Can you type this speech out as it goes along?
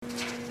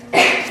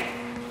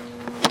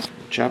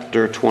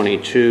Chapter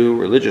 22,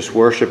 Religious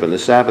Worship and the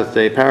Sabbath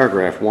Day,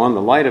 paragraph 1.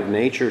 The light of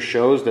nature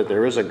shows that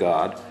there is a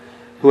God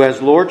who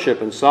has lordship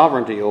and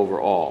sovereignty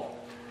over all,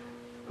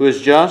 who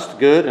is just,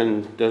 good,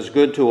 and does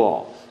good to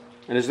all,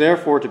 and is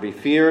therefore to be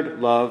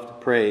feared,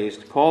 loved,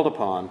 praised, called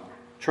upon,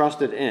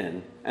 trusted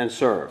in, and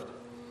served,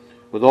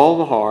 with all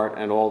the heart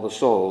and all the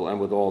soul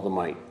and with all the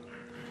might.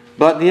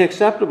 But the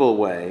acceptable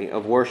way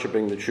of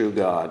worshiping the true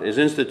God is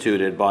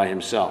instituted by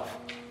himself,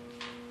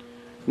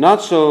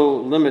 not so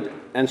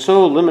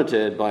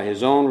limited by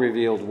his own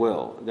revealed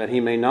will, that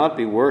he may not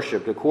be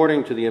worshipped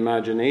according to the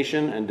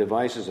imagination and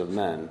devices of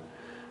men,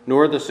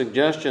 nor the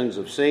suggestions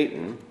of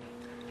Satan,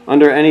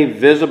 under any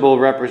visible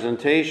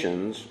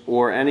representations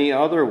or any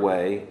other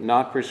way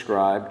not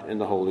prescribed in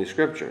the Holy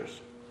Scriptures.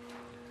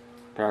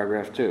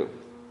 Paragraph 2.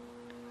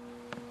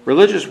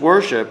 Religious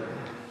worship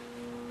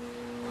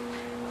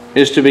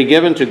is to be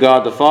given to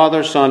God the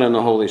Father, Son, and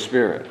the Holy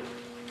Spirit,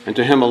 and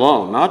to him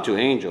alone, not to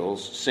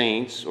angels,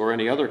 saints, or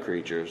any other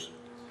creatures.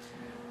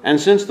 And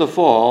since the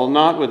fall,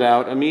 not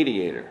without a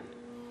mediator,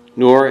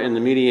 nor in the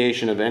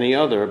mediation of any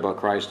other but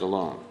Christ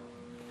alone.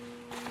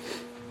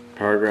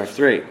 Paragraph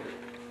 3.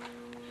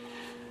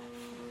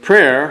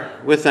 Prayer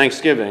with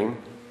thanksgiving,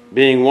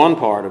 being one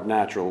part of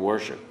natural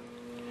worship,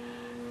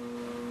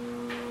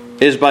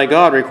 is by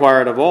God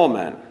required of all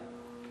men,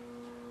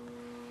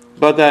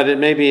 but that it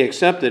may be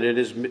accepted, it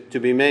is to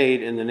be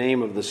made in the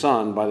name of the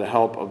Son by the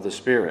help of the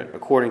Spirit,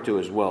 according to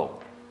his will,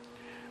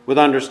 with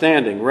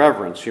understanding,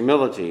 reverence,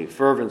 humility,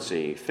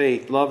 fervency,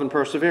 faith, love, and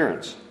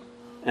perseverance,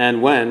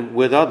 and when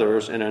with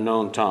others in a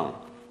known tongue.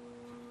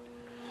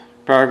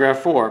 Paragraph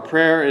 4.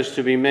 Prayer is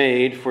to be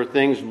made for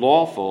things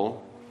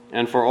lawful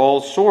and for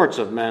all sorts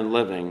of men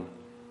living,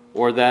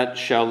 or that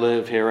shall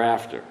live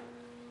hereafter,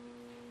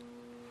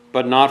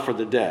 but not for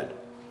the dead,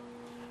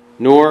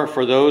 nor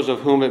for those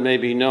of whom it may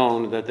be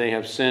known that they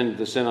have sinned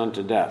the sin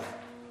unto death.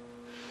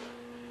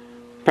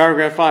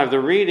 Paragraph 5. The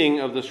reading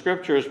of the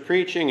Scriptures,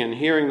 preaching and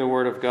hearing the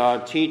Word of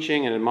God,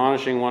 teaching and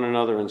admonishing one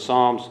another in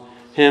psalms,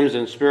 hymns,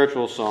 and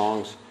spiritual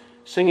songs,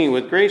 singing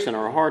with grace in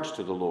our hearts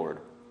to the Lord,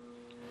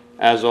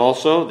 as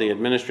also the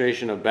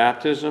administration of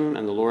baptism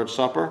and the Lord's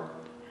Supper,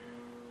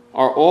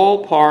 are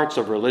all parts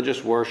of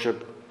religious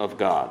worship of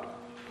God,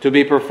 to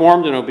be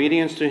performed in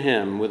obedience to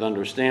him with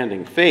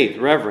understanding, faith,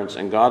 reverence,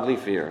 and godly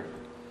fear.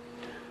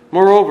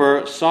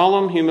 Moreover,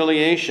 solemn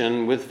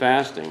humiliation with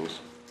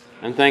fastings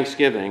and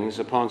thanksgivings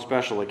upon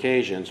special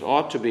occasions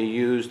ought to be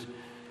used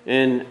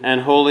in an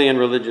holy and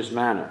religious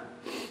manner.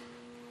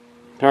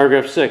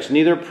 Paragraph 6.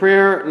 Neither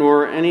prayer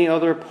nor any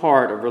other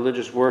part of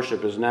religious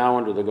worship is now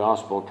under the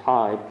gospel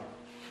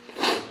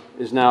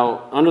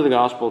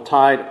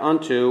tied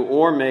unto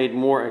or made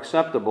more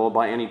acceptable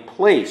by any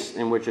place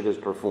in which it is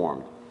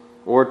performed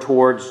or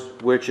towards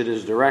which it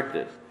is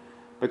directed.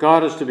 But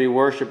God is to be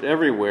worshipped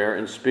everywhere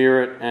in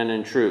spirit and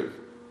in truth,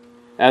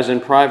 as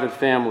in private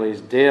families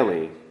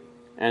daily,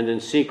 and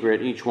in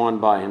secret each one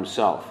by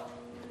himself.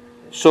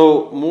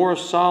 So more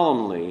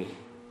solemnly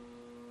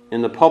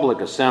in the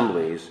public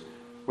assemblies,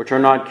 which are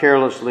not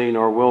carelessly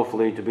nor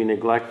willfully to be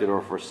neglected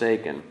or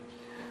forsaken,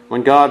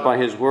 when God by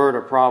his word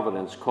or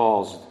providence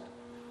calls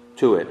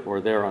to it or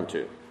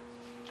thereunto.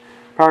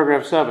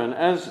 Paragraph 7.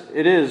 As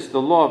it is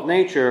the law of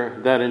nature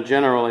that in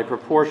general a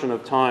proportion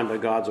of time by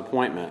God's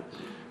appointment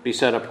be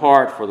set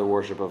apart for the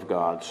worship of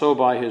God, so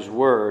by his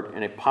word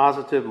in a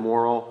positive,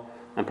 moral,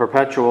 and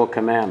perpetual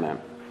commandment,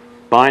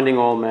 binding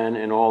all men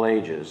in all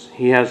ages,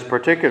 he has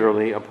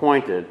particularly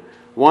appointed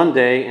one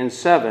day in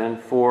 7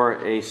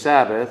 for a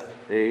Sabbath,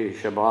 a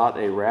Shabbat,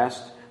 a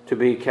rest, to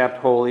be kept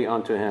holy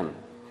unto him,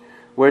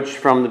 which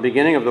from the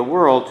beginning of the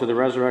world to the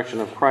resurrection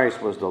of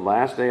Christ was the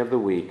last day of the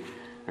week,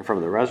 and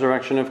from the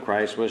resurrection of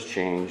Christ was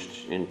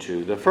changed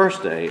into the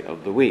first day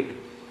of the week,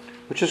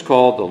 which is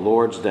called the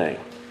Lord's Day,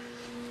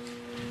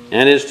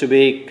 and is to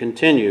be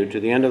continued to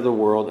the end of the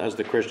world as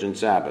the Christian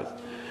Sabbath,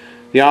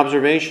 the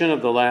observation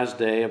of the last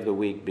day of the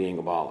week being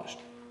abolished.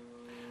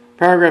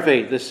 Paragraph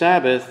 8. The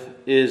Sabbath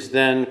is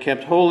then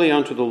kept holy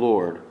unto the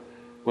Lord,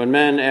 when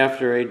men,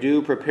 after a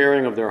due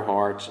preparing of their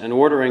hearts and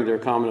ordering their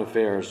common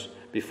affairs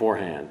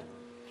beforehand,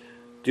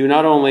 do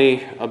not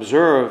only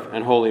observe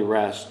an holy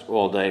rest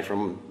all day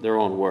from their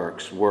own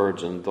works,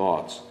 words, and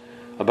thoughts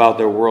about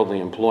their worldly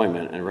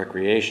employment and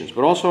recreations,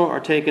 but also are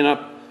taken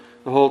up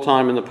the whole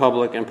time in the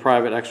public and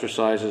private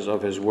exercises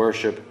of his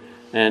worship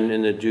and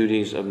in the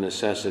duties of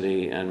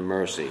necessity and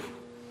mercy.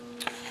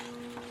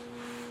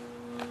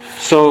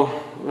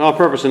 So, our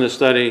purpose in this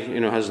study,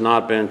 has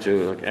not been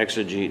to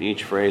exegete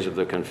each phrase of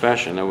the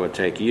confession. That would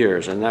take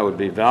years, and that would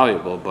be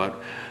valuable,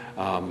 but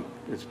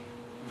it's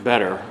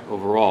better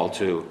overall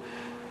to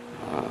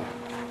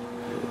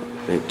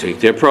take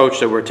the approach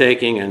that we're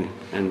taking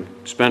and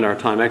spend our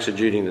time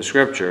exegeting the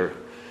Scripture,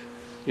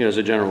 as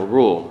a general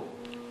rule.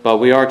 But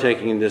we are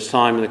taking this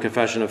time in the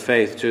confession of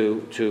faith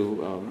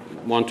to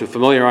want to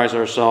familiarize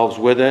ourselves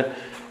with it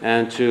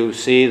and to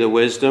see the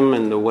wisdom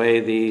and the way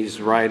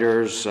these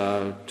writers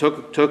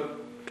took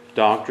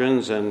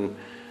doctrines and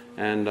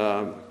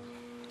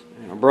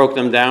broke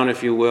them down,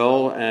 if you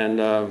will, and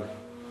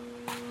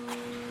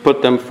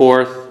put them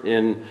forth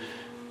in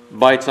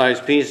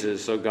bite-sized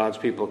pieces so God's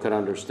people could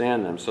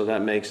understand them. So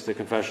that makes the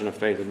Confession of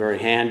Faith very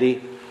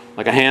handy,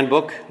 like a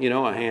handbook,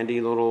 a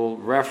handy little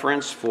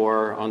reference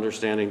for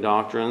understanding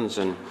doctrines.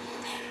 And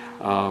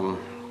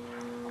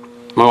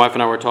my wife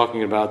and I were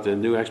talking about the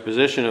new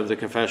exposition of the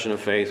Confession of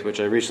Faith, which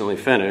I recently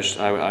finished.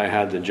 I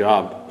had the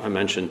job I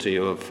mentioned to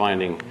you of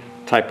finding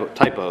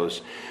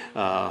typos,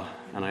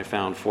 and I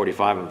found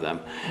 45 of them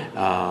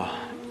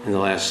in the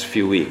last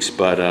few weeks.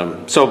 But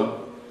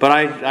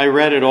I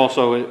read it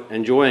also,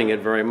 enjoying it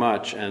very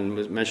much, and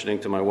was mentioning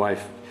to my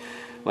wife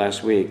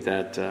last week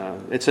that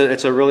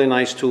it's a really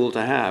nice tool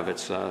to have.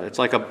 It's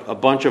like a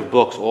bunch of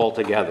books all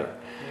together.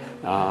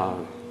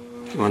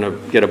 You want to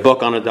get a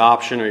book on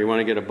adoption, or you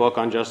want to get a book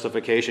on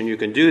justification, you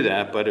can do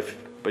that.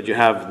 But you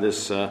have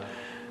this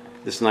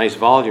nice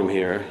volume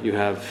here. You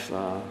have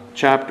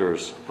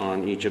chapters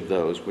on each of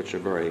those, which are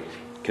very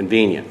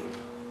convenient.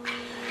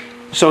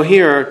 So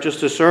here, just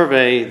to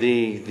survey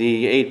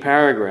the 8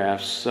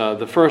 paragraphs,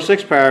 the first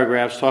 6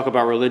 paragraphs talk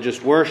about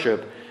religious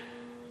worship,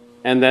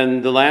 and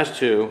then the last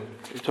 2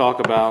 talk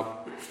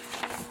about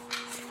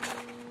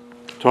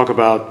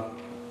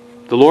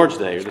the Lord's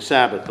Day, or the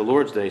Sabbath, the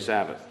Lord's Day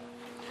Sabbath.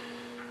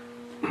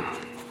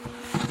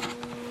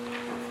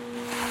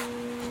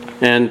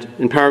 And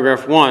in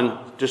paragraph 1,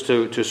 just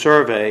to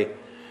survey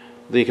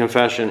the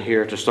confession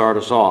here to start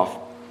us off,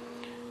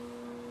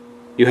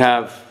 you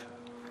have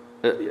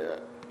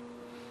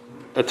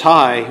a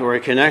tie or a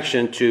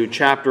connection to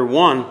chapter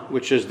 1,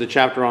 which is the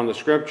chapter on the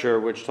Scripture,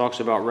 which talks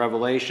about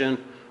revelation,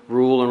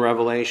 rule and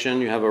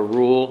revelation. You have a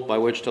rule by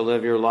which to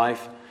live your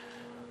life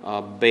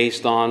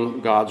based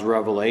on God's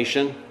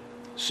revelation.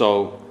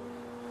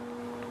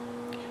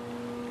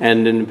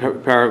 And in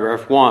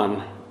paragraph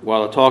 1,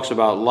 while it talks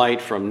about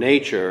light from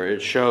nature,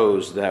 it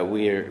shows that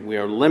we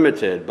are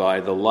limited by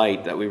the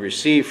light that we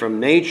receive from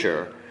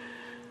nature.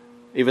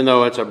 Even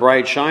though it's a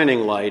bright,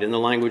 shining light, in the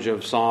language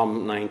of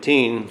Psalm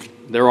 19,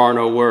 there are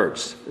no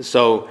words.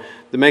 So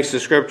that makes the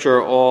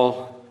Scripture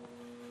all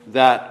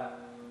that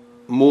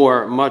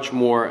much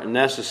more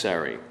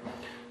necessary.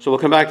 So we'll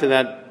come back to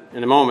that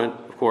in a moment,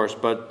 of course.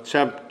 But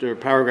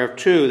paragraph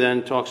 2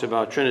 then talks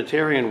about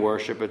Trinitarian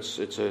worship. It's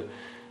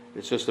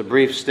just a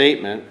brief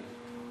statement,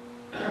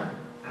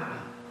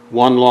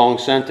 one long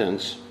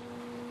sentence,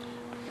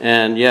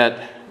 and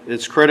yet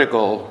it's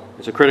critical.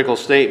 It's a critical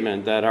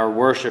statement that our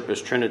worship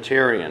is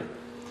Trinitarian,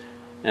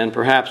 and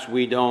perhaps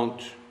we don't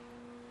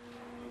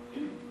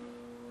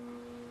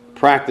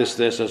practice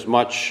this as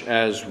much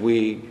as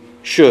we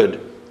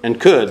should and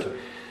could,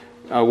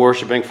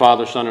 worshiping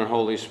Father, Son, and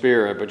Holy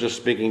Spirit, but just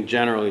speaking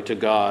generally to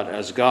God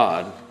as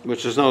God,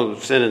 which there's no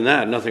sin in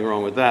that, nothing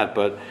wrong with that,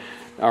 but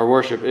our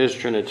worship is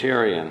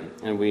Trinitarian,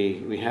 and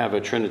we have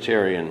a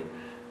Trinitarian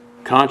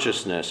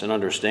consciousness and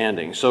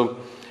understanding. So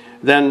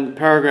then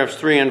paragraphs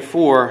 3 and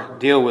 4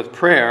 deal with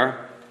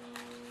prayer.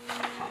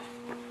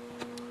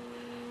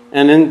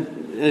 And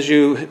as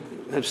you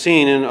have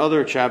seen in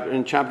other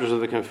chapters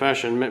of the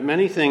confession,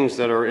 many things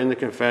that are in the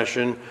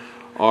confession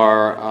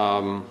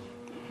are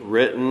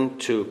written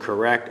to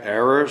correct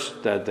errors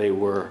that they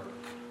were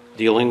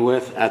dealing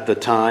with at the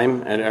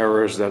time, and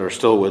errors that are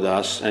still with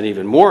us, and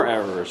even more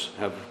errors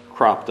have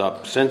cropped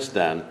up since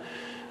then.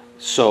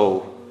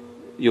 So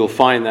you'll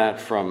find that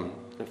from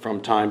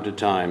time to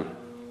time,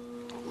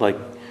 like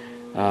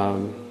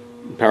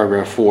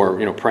paragraph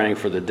 4, praying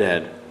for the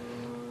dead.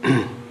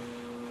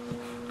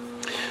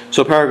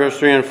 So paragraphs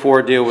 3 and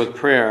 4 deal with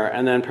prayer,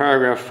 and then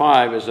paragraph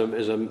 5 is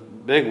a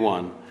big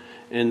one,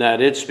 in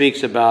that it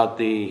speaks about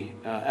the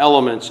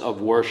elements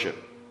of worship.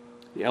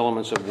 The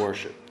elements of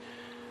worship.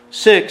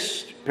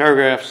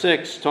 Paragraph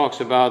 6 talks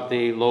about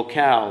the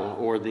locale,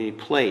 or the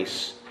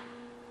place,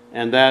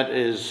 and that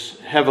is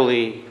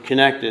heavily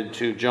connected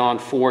to John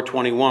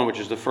 4:21, which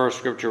is the first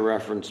scripture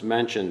reference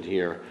mentioned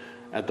here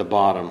at the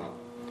bottom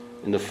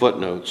in the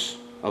footnotes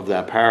of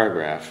that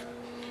paragraph.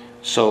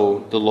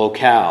 So the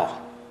locale.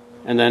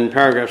 And then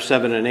paragraphs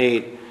 7 and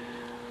 8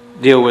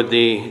 deal with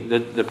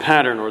the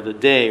pattern, or the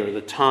day, or the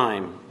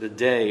time, the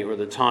day or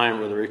the time,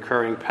 or the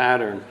recurring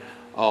pattern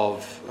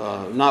of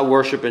not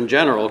worship in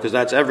general, because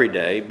that's every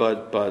day,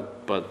 but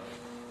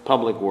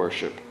public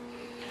worship.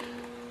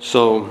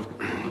 So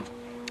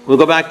we'll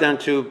go back then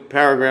to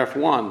paragraph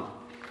 1.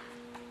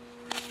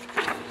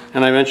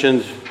 And I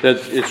mentioned that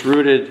it's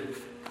rooted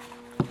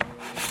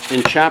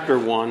in chapter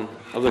 1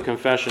 of the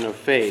Confession of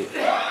Faith.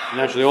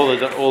 And actually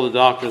all the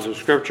doctrines of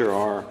Scripture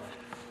are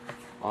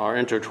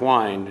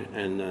intertwined,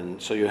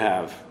 and so you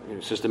have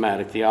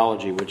systematic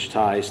theology which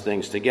ties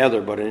things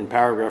together. But in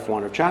paragraph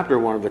 1 of chapter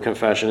 1 of the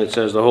Confession, it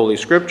says the Holy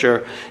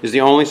Scripture is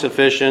the only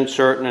sufficient,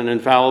 certain, and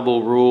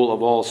infallible rule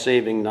of all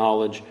saving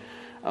knowledge,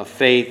 of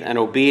faith, and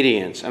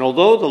obedience. And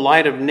although the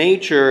light of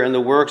nature and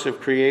the works of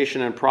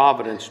creation and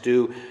providence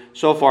do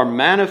so far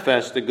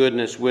manifest the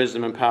goodness,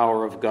 wisdom, and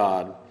power of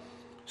God,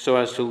 so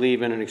as to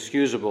leave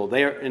inexcusable,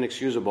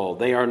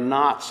 they are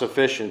not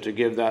sufficient to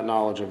give that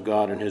knowledge of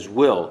God and His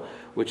will,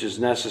 which is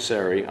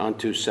necessary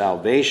unto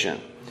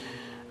salvation.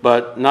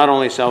 But not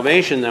only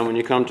salvation, then, when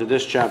you come to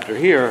this chapter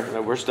here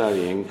that we're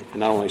studying,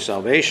 not only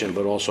salvation,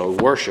 but also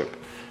worship.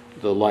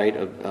 The light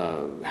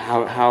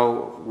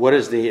of what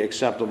is the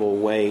acceptable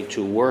way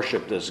to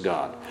worship this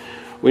God?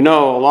 We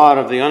know a lot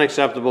of the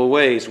unacceptable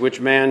ways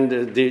which man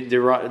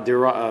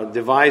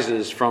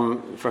devises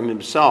from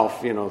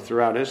himself.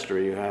 Throughout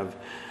history, you have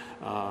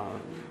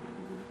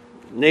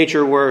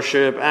nature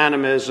worship,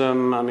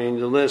 animism. I mean,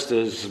 the list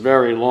is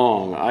very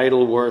long.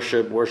 Idol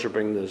worship,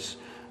 worshiping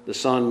the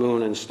sun,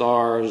 moon, and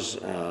stars,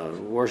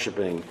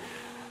 worshiping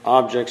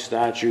object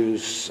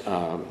statues.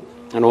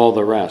 And all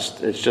the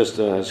rest. It's just,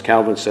 as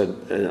Calvin said,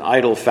 an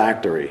idol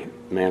factory.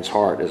 Man's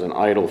heart is an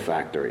idol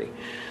factory.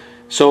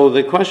 So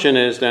the question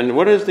is then,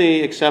 what is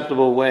the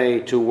acceptable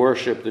way to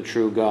worship the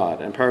true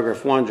God? And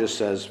paragraph 1 just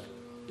says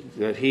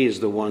that he is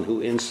the one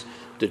who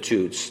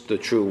institutes the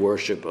true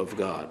worship of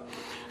God.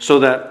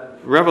 So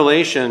that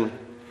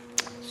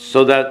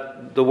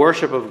the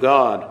worship of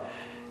God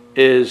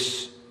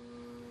is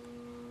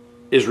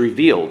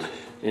revealed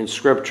in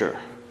Scripture.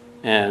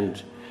 And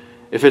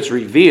if it's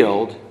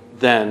revealed,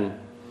 then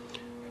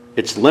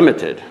it's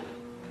limited.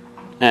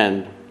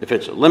 And if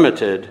it's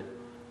limited,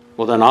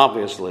 well, then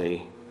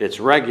obviously it's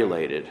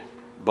regulated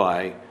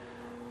by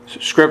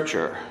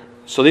Scripture.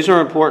 So these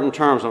are important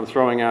terms I'm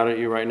throwing out at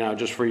you right now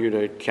just for you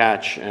to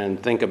catch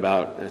and think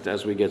about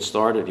as we get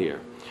started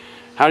here.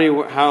 How do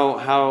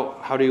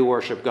you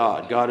worship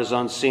God? God is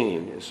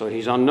unseen, so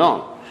he's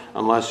unknown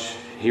unless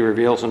he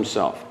reveals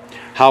himself.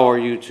 How are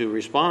you to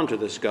respond to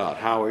this God?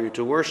 How are you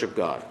to worship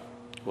God?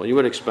 Well, you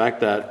would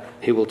expect that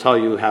he will tell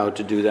you how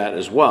to do that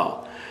as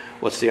well.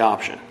 What's the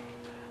option?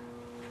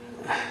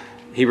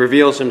 He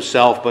reveals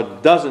himself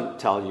but doesn't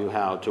tell you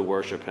how to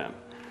worship him.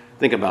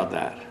 Think about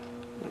that.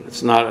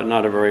 It's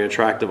not a very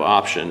attractive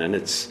option, and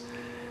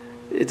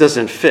it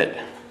doesn't fit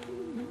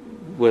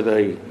with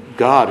a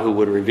God who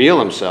would reveal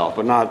himself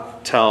but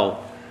not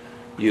tell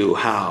you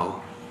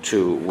how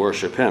to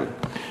worship him.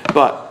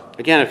 But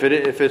again,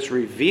 if it's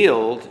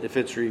revealed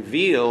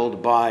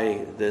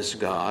by this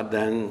God,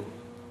 then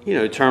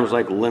terms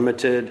like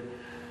limited,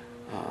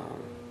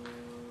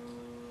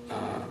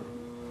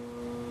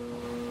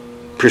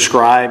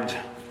 prescribed,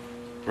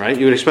 right?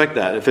 You would expect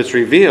that. If it's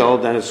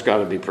revealed, then it's got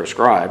to be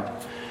prescribed.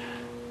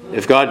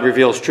 If God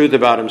reveals truth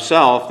about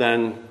himself,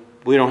 then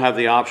we don't have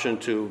the option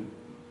to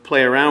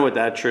play around with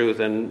that truth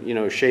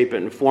and shape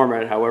it and form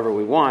it however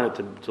we want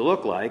it to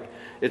look like.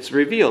 It's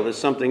revealed. It's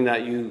something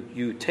that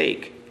you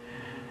take.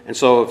 And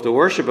so if the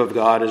worship of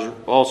God is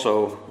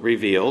also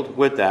revealed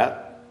with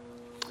that,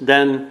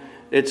 then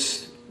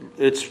it's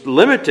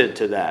limited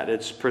to that.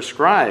 It's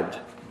prescribed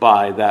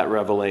by that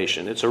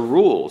revelation. It's a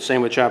rule.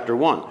 Same with chapter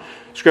 1.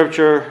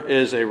 Scripture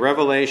is a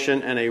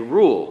revelation and a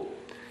rule.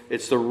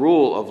 It's the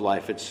rule of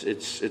life.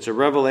 It's a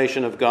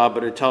revelation of God,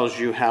 but it tells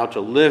you how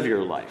to live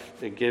your life.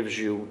 It gives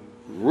you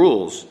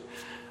rules.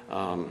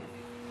 And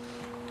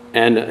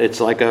it's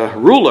like a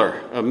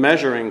ruler, a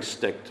measuring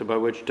stick by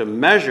which to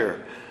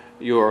measure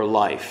your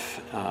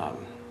life.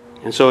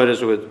 And so it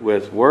is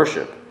with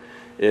worship.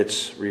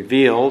 It's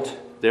revealed,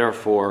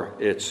 therefore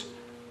it's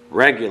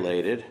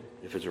regulated.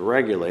 If it's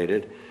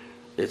regulated,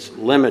 it's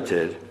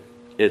limited,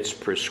 it's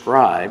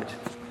prescribed.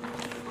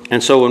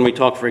 And so when we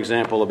talk, for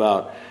example,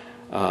 about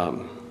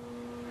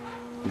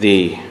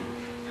the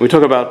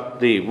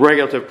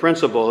regulative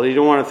principle, you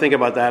don't want to think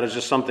about that as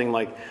just something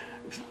like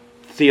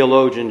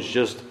theologians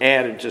just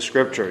added to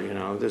Scripture,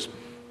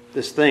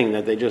 this thing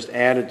that they just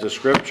added to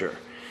Scripture.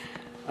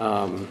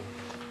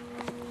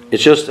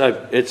 It's just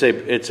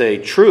it's a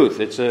truth.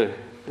 It's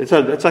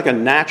like a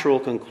natural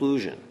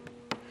conclusion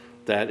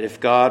that if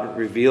God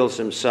reveals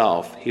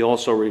himself, he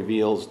also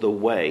reveals the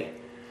way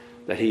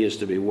that he is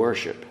to be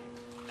worshipped.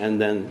 And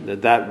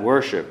then that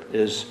worship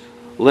is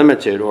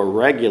limited or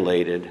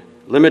regulated,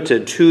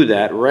 limited to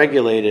that,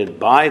 regulated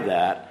by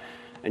that,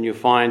 and you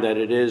find that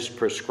it is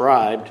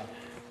prescribed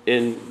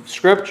in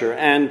Scripture.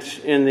 And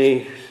in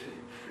the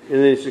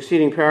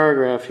succeeding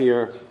paragraph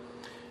here,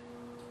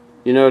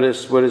 you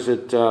notice,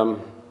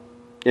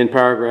 in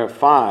paragraph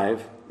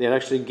 5, it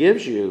actually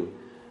gives you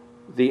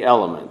the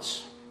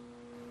elements.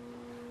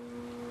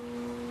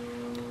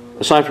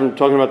 Aside from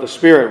talking about the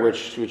Spirit,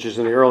 which is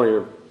in the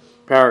earlier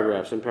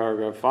paragraphs, in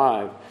paragraph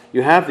 5,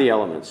 you have the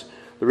elements.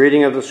 The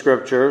reading of the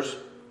Scriptures,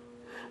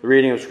 the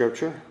reading of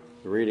Scripture,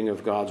 the reading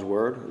of God's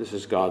Word. This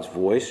is God's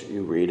voice.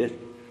 You read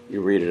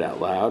it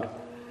out loud.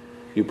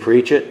 You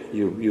preach it,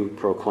 you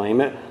proclaim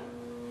it,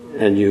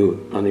 and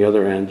you, on the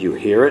other end, you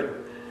hear it.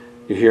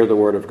 You hear the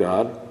Word of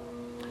God.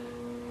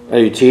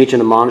 You teach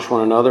and admonish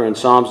one another in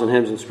psalms and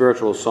hymns and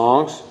spiritual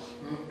songs.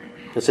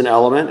 It's an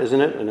element, isn't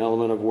it? An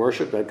element of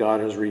worship that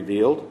God has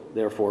revealed,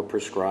 therefore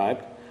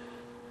prescribed.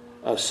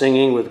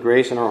 Singing with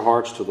grace in our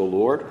hearts to the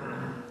Lord.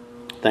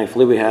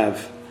 Thankfully, we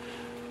have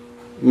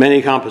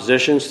many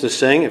compositions to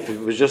sing. If it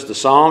was just the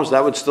Psalms,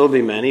 that would still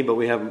be many, but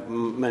we have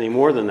many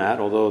more than that,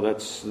 although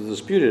that's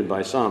disputed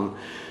by some.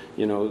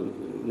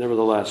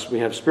 Nevertheless, we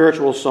have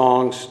spiritual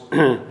songs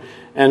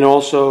and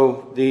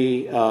also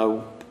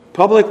the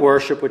Public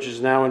worship, which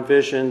is now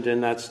envisioned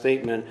in that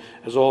statement,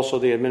 as also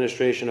the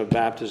administration of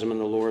baptism and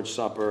the Lord's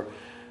Supper.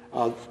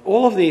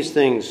 All of these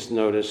things,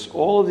 notice,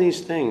 all of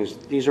these things,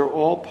 these are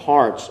all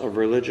parts of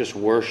religious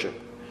worship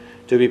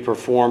to be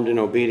performed in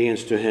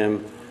obedience to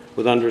Him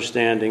with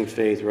understanding,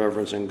 faith,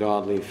 reverence, and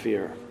godly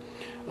fear.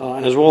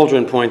 And as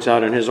Waldron points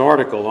out in his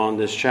article on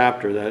this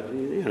chapter, that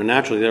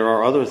naturally there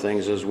are other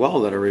things as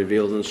well that are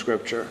revealed in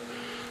Scripture,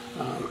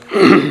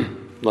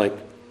 like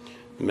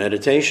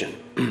meditation,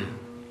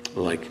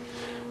 like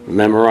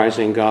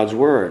memorizing God's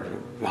Word,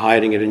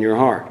 hiding it in your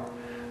heart.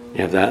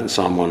 You have that in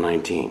Psalm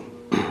 119.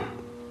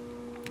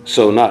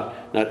 So not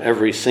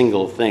every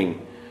single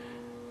thing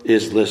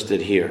is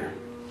listed here.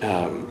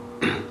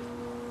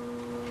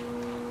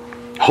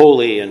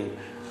 Holy and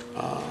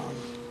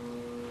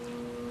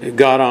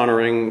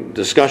God-honoring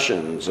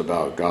discussions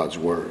about God's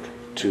Word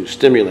to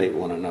stimulate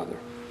one another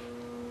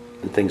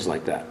and things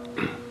like that.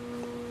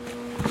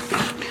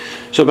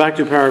 So back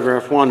to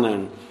paragraph 1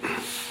 then.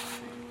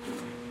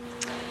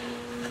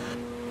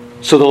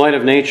 So the light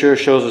of nature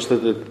shows us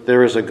that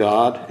there is a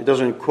God. It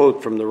doesn't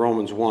quote from the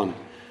Romans 1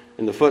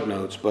 in the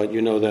footnotes, but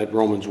you know that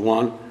Romans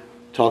 1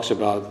 talks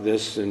about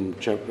this in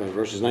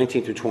verses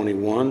 19 through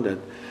 21, that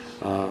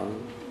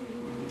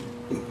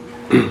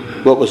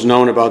what was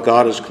known about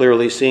God is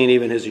clearly seen,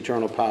 even His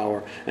eternal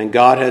power and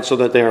Godhead, so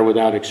that they are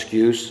without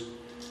excuse.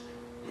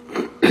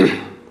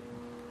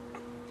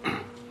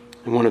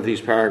 And one of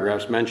these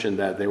paragraphs mentioned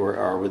that they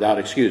are without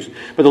excuse.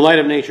 But the light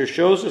of nature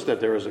shows us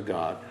that there is a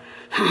God.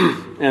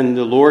 And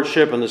the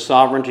lordship and the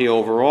sovereignty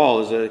overall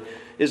it's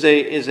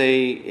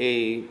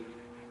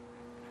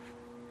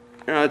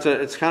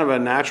kind of a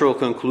natural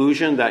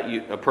conclusion that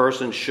a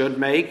person should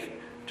make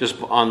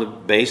just on the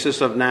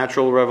basis of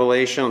natural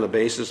revelation, on the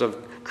basis of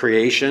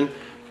creation,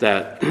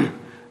 that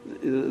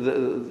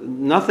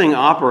nothing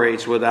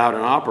operates without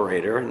an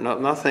operator.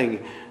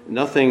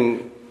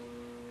 Nothing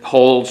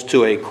holds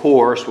to a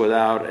course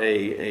without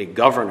a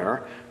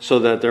governor, so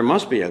that there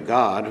must be a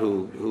God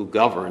who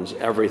governs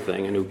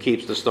everything and who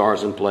keeps the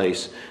stars in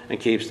place and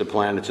keeps the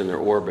planets in their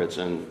orbits,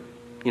 and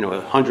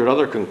 100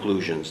 other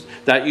conclusions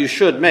that you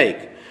should make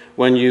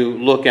when you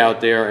look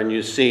out there and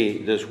you see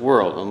this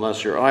world,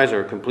 unless your eyes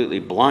are completely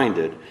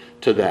blinded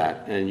to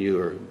that and you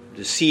are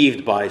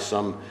deceived by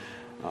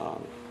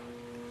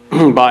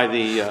by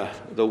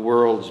the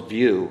world's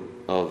view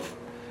of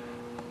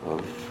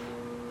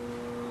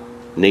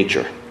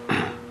nature.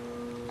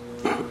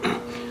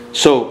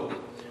 So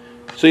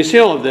you see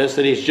all of this,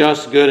 that He's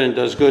just, good, and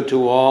does good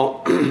to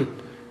all.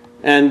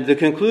 And the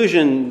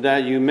conclusion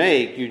that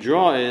you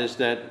draw is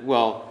that,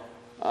 well,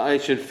 I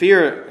should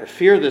fear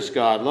this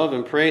God, love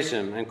and praise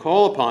Him, and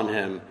call upon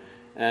Him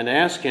and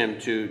ask Him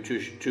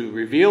to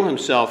reveal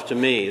Himself to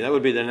me. That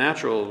would be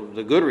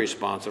the good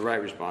response, the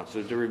right response,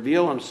 to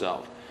reveal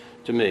Himself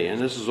to me.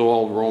 And this is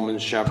all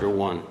Romans chapter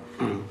 1.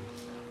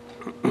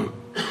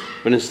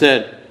 But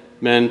instead,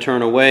 men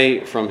turn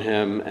away from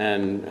Him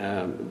and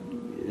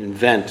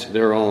invent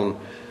their own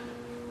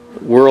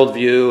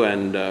worldview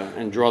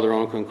and draw their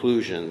own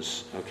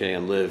conclusions,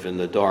 and live in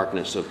the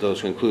darkness of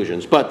those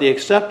conclusions. But the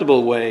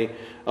acceptable way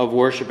of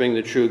worshiping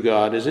the true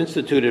God is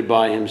instituted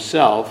by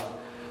Himself,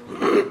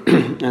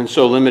 and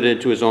so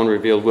limited to His own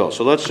revealed will.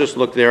 So let's just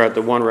look there at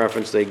the one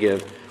reference they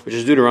give, which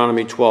is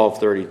Deuteronomy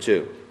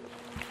 12:32.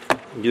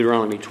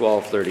 Deuteronomy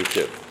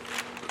 12:32.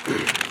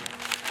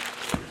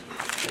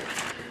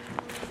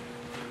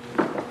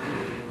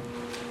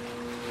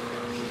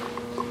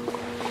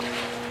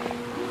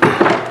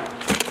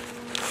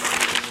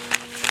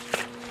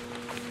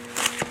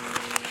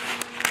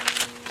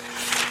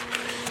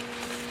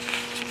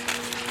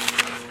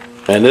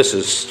 And this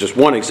is just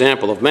one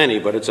example of many,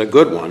 but it's a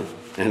good one,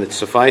 and it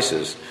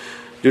suffices.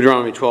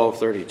 Deuteronomy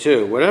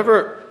 12:32.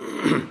 Whatever,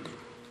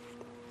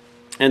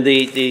 and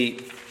the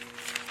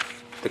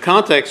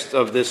context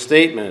of this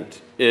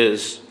statement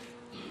is,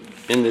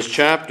 in this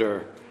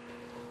chapter,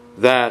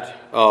 that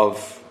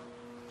of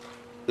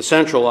the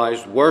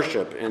centralized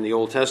worship in the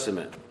Old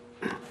Testament,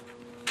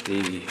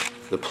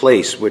 the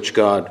place which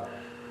God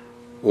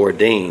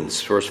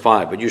ordains. Verse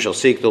 5, but you shall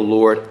seek the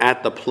Lord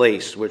at the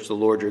place which the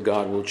Lord your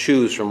God will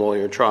choose from all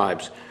your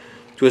tribes,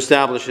 to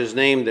establish His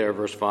name there,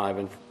 verse 5,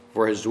 and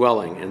for His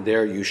dwelling, and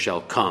there you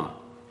shall come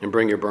and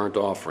bring your burnt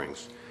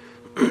offerings.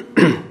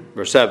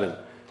 Verse 7,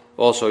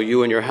 also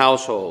you and your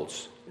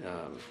households.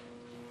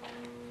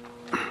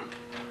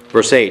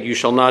 Verse 8, you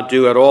shall not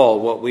do at all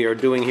what we are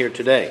doing here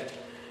today,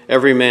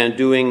 every man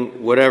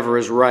doing whatever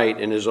is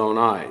right in his own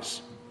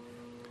eyes.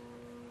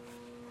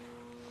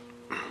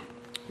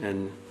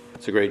 And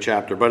it's a great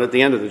chapter. But at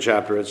the end of the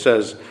chapter it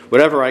says,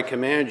 whatever I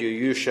command you,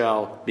 you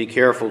shall be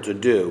careful to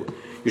do.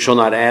 You shall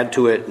not add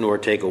to it nor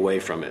take away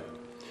from it.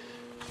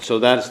 So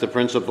that's the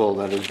principle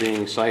that is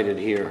being cited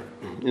here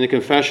in the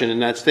confession, in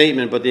that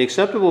statement. But the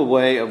acceptable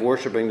way of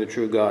worshiping the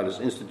true God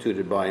is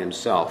instituted by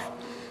Himself,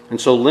 and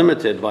so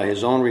limited by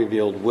His own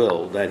revealed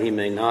will, that He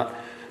may not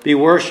be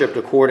worshipped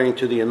according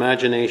to the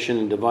imagination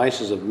and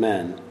devices of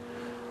men,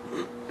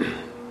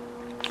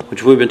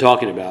 which we've been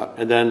talking about,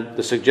 and then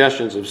the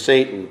suggestions of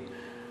Satan,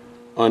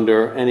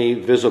 under any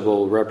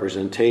visible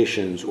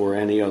representations or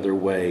any other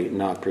way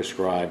not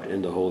prescribed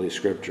in the Holy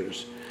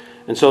Scriptures.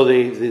 And so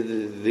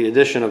the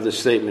addition of this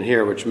statement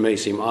here, which may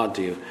seem odd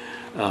to you,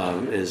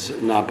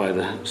 is not by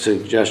the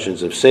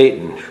suggestions of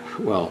Satan.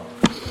 Well,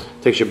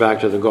 takes you back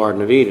to the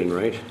Garden of Eden,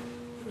 right?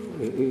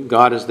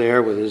 God is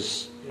there with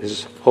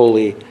his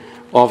holy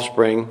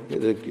offspring,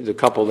 the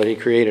couple that he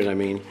created,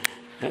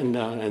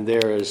 and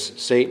there is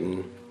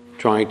Satan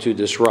trying to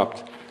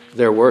disrupt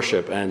their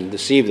worship and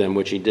deceive them,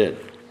 which he did.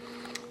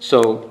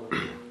 So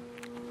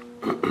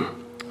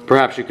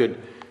perhaps you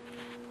could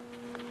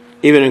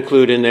even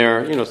include in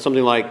there,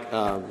 something like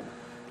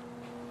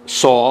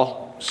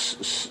Saul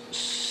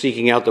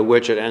seeking out the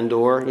witch at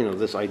Endor.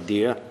 This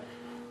idea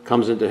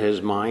comes into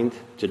his mind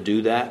to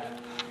do that.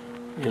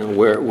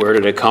 Where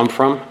did it come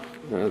from?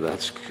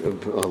 That's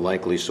a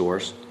likely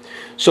source.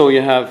 So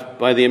you have,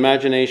 by the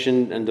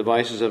imagination and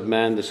devices of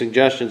men, the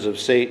suggestions of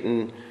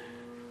Satan.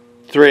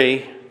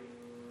 3,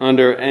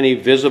 under any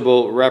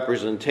visible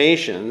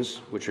representations,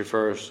 which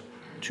refers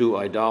to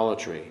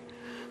idolatry.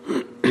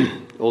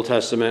 Old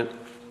Testament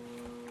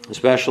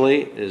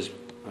especially is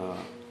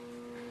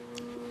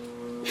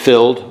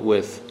filled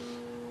with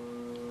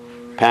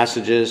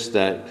passages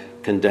that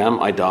condemn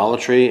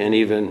idolatry and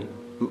even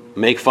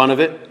make fun of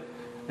it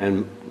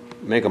and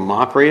make a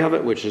mockery of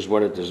it, which is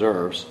what it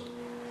deserves.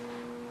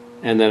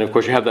 And then, of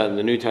course, you have that in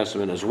the New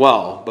Testament as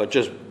well, but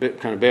just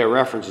kind of bare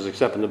references,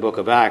 except in the book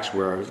of Acts,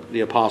 where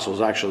the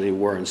apostles actually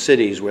were in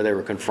cities where they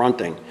were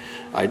confronting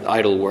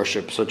idol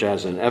worship, such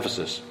as in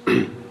Ephesus.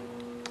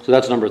 So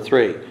that's number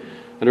 3.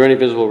 Under any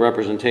visible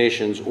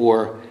representations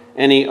or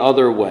any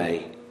other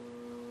way,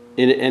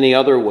 in any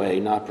other way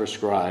not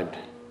prescribed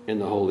in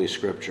the Holy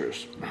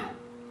Scriptures.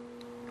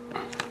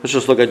 Let's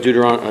just look at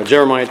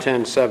Jeremiah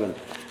 10:7.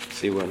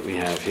 See what we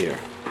have here.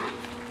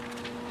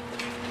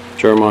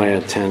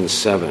 Jeremiah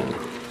 10:7.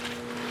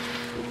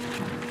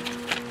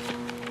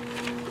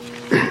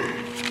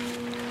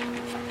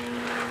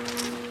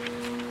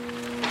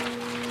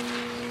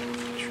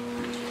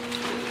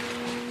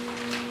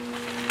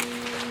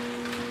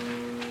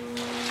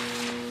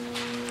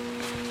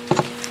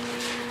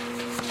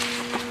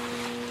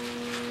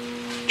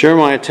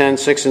 Jeremiah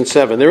 10:6 and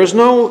 7. There is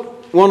no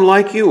one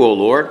like you, O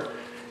Lord.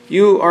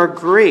 You are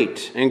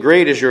great, and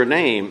great is your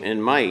name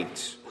in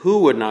might. Who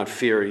would not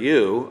fear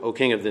you, O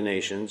King of the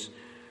nations?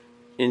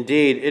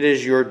 Indeed, it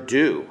is your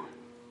due.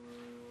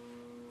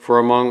 For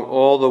among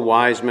all the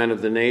wise men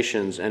of the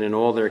nations and in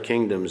all their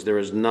kingdoms, there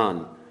is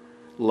none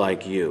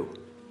like you.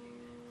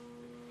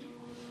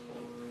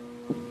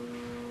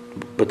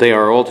 But they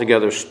are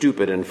altogether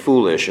stupid and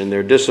foolish in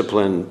their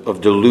discipline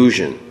of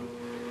delusion.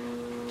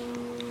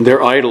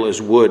 Their idol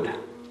is wood,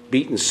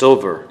 beaten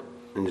silver.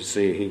 And you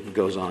see, he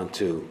goes on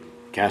to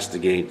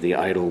castigate the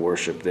idol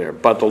worship there.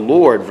 But the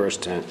Lord, verse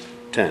 10,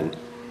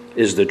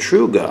 is the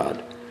true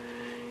God.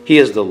 He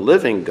is the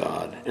living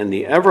God and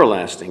the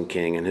everlasting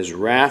King. And his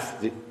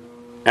wrath,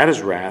 at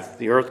his wrath,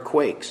 the earth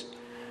quakes,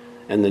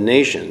 and the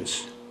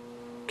nations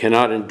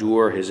cannot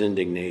endure his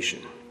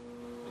indignation.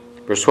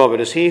 Verse 12,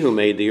 it is he who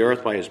made the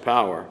earth by his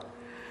power,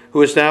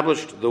 who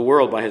established the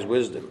world by his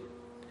wisdom.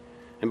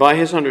 And by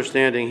his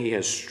understanding he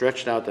has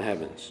stretched out the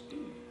heavens.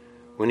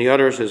 When he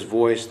utters his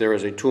voice, there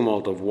is a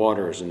tumult of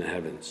waters in the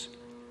heavens.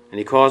 And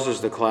he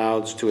causes the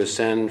clouds to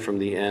ascend from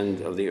the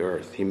end of the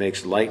earth. He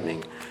makes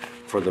lightning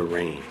for the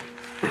rain.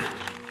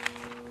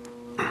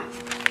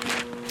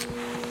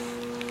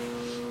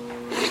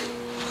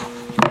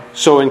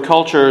 So in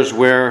cultures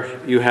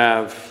where you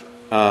have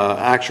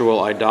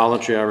actual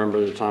idolatry, I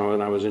remember the time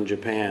when I was in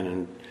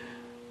Japan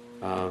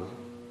and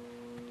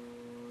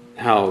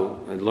how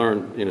I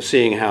learned,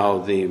 seeing how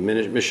the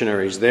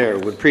missionaries there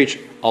would preach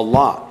a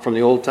lot from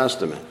the Old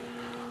Testament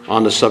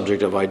on the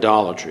subject of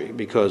idolatry,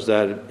 because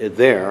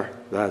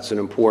that's an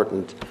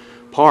important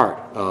part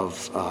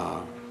of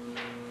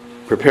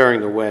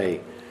preparing the way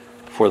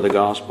for the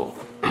gospel.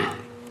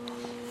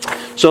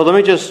 So let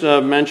me just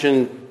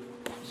mention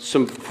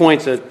some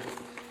points that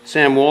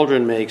Sam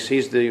Waldron makes.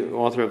 He's the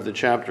author of the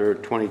chapter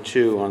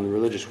 22 on the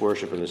religious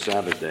worship and the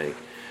Sabbath day,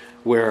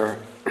 where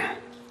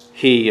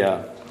he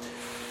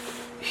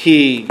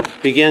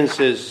begins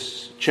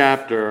his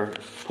chapter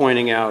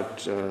pointing out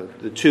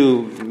the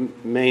two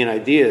main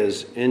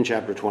ideas in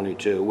chapter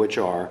 22, which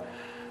are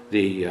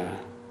the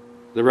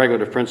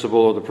regulative principle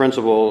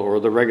or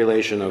the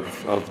regulation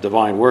of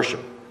divine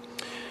worship,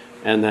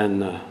 and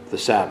then the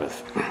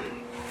Sabbath.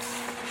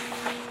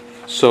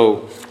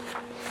 So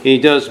he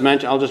does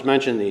mention, I'll just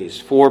mention these.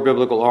 4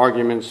 biblical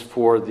arguments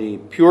for the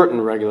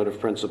Puritan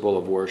regulative principle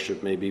of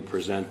worship may be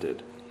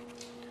presented,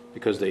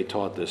 because they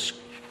taught this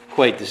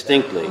quite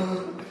distinctly,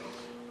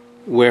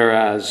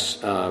 whereas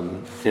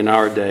in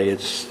our day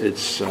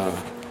it's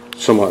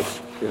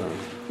somewhat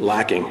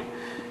lacking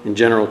in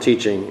general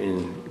teaching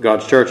in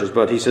God's churches.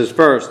 But he says,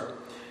 first,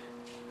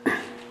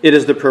 it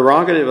is the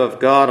prerogative of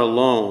God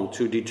alone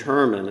to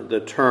determine the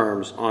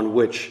terms on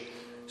which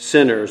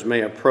sinners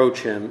may approach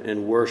him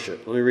in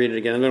worship. Let me read it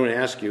again. I'm going to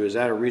ask you, is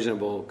that a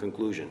reasonable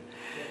conclusion?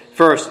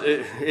 First,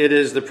 it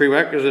is the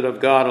prerequisite of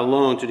God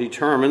alone to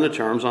determine the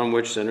terms on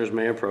which sinners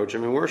may approach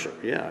him in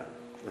worship. Yeah,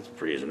 that's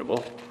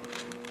reasonable.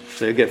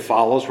 So you get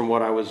follows from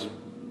what I was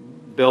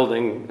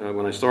building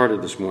when I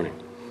started this morning.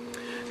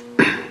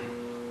 And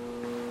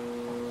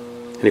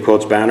he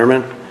quotes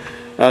Bannerman.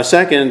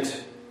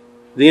 Second,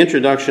 the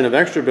introduction of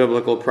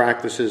extra-biblical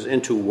practices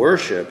into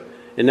worship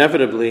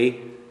inevitably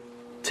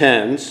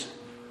tends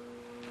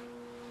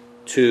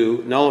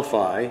to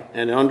nullify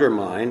and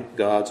undermine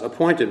God's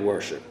appointed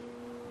worship.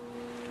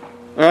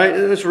 All right,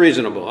 that's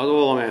reasonable.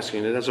 All I'm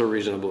asking is that's a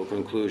reasonable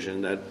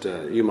conclusion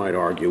that you might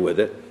argue with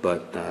it,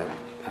 but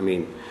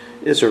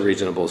it's a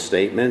reasonable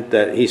statement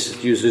that he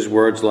uses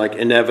words like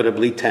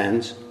inevitably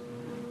tends.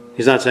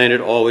 He's not saying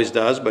it always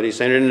does, but he's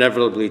saying it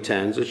inevitably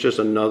tends. It's just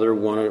another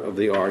one of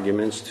the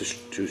arguments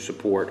to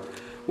support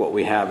what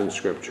we have in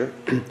Scripture.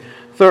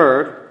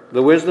 Third,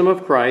 the wisdom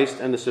of Christ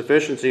and the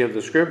sufficiency of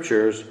the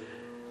Scriptures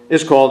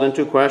is called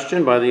into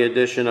question by the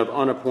addition of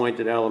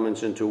unappointed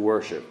elements into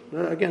worship.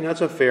 Again,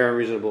 that's a fair and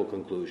reasonable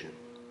conclusion.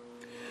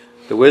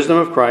 The wisdom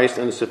of Christ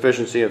and the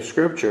sufficiency of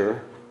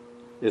Scripture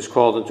is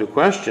called into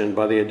question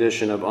by the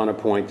addition of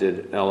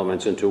unappointed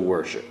elements into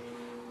worship.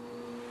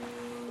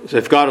 So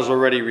if God has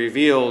already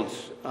revealed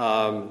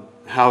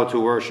how to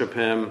worship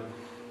him,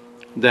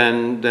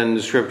 then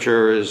the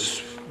Scripture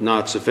is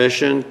not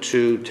sufficient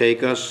to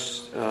take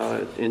us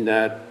in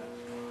that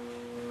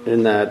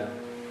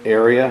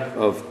area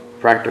of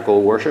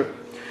practical worship.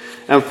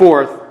 And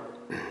fourth,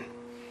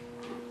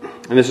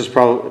 and this is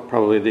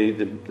probably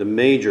the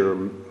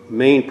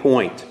main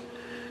point,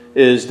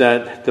 is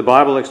that the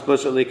Bible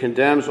explicitly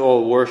condemns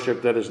all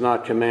worship that is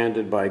not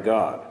commanded by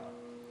God.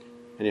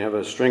 And you have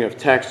a string of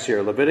texts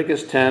here.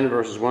 Leviticus 10,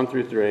 verses 1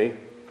 through 3,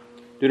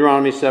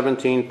 Deuteronomy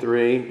 17,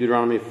 3,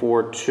 Deuteronomy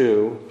 4,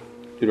 2,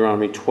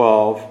 Deuteronomy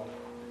 12,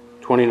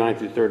 29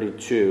 through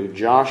 32,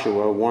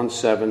 Joshua 1,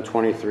 7,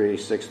 23,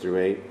 6 through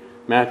 8,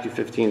 Matthew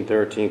 15,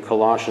 13,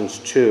 Colossians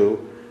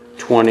 2,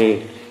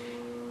 20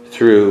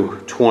 through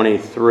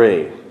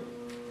 23. And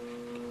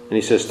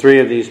he says three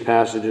of these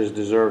passages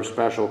deserve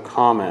special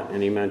comment,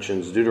 and he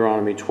mentions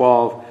Deuteronomy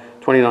 12,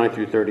 29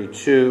 through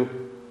 32,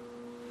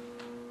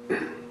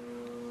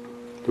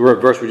 the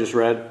verse we just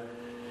read.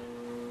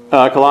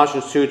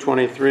 Colossians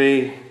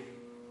 2:23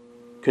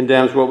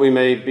 condemns what we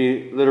may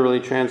be literally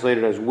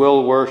translated as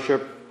will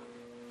worship.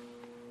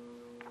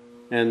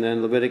 And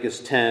then Leviticus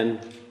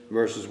 10,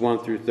 verses 1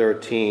 through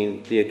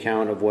 13, the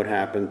account of what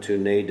happened to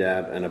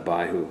Nadab and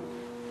Abihu.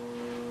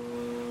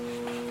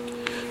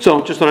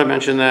 So just thought I'd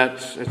mention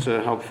that. It's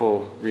a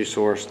helpful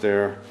resource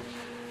there.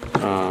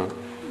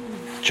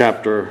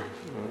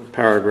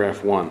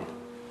 Paragraph 1.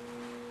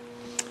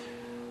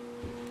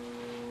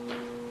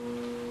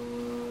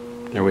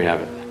 There we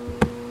have it.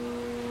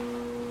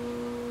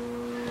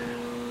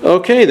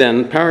 Okay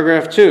then,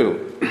 paragraph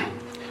 2.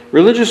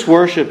 Religious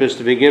worship is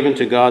to be given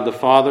to God the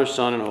Father,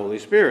 Son, and Holy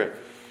Spirit.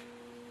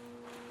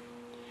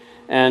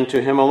 And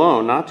to him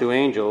alone, not to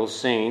angels,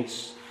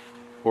 saints,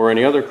 or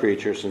any other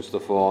creature since the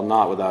fall,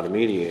 not without a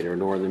mediator,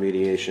 nor in the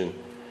mediation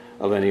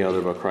of any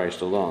other but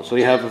Christ alone. So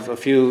you have a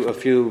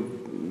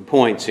few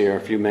points here, a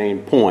few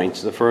main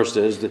points. The first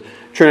is the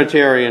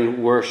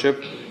Trinitarian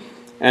worship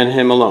and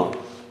him alone.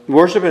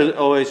 Worship is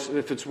always,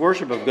 if it's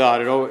worship of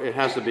God, it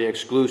has to be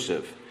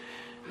exclusive.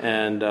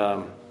 And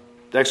the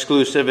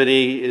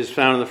exclusivity is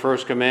found in the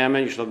first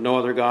commandment. You shall have no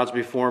other gods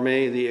before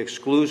me. The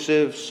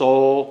exclusive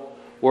sole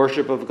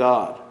worship of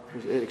God.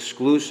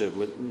 Exclusive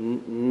with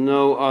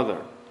no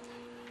other.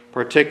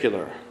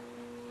 Particular.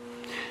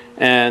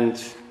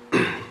 And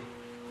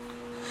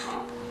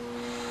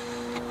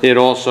it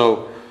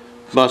also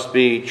must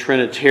be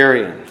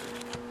Trinitarian.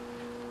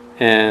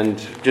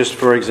 And just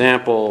for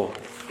example,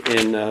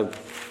 in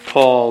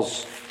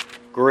Paul's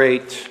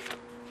great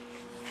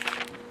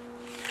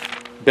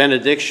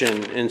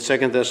benediction in 2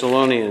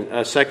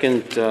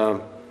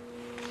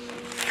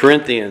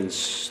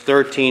 Corinthians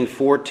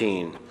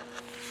 13:14,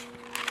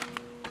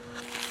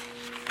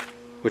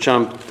 which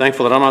I'm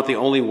thankful that I'm not the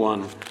only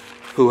one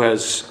who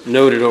has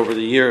noted over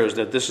the years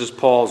that this is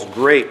Paul's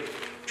great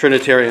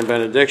Trinitarian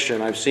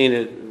benediction. I've seen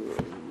it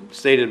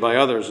stated by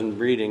others in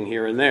reading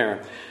here and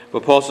there.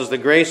 But Paul says, the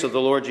grace of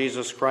the Lord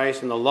Jesus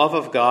Christ and the love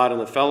of God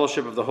and the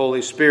fellowship of the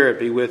Holy Spirit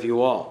be with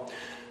you all.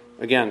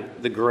 Again,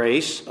 the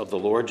grace of the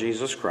Lord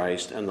Jesus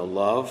Christ and the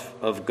love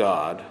of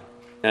God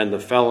and the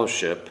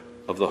fellowship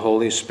of the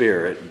Holy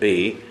Spirit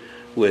be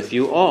with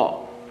you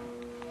all.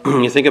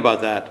 You think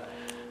about that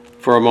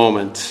for a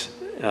moment.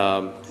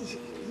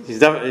 He's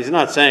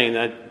not saying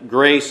that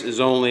grace is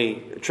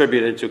only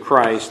attributed to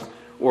Christ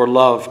or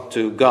love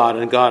to God,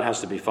 and God has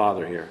to be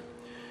Father here,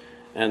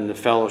 and the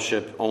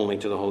fellowship only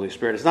to the Holy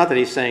Spirit. It's not that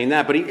he's saying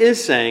that, but he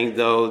is saying,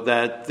 though,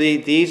 that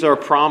these are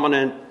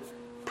prominent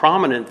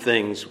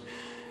things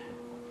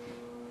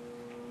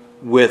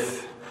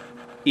with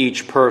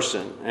each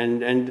person.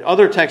 And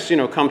other texts,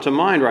 come to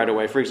mind right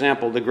away. For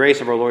example, the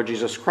grace of our Lord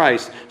Jesus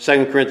Christ,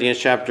 2 Corinthians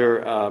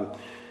chapter,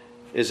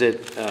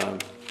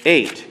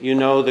 8, you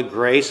know the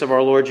grace of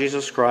our Lord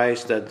Jesus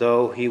Christ, that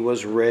though he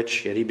was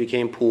rich, yet he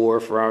became poor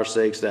for our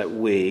sakes, that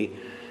we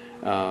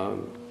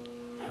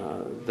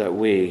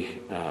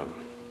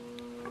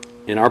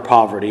in our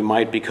poverty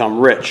might become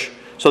rich.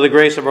 So the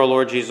grace of our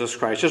Lord Jesus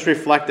Christ, just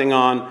reflecting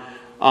on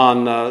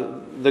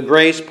the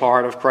grace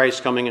part of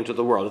Christ coming into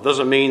the world. It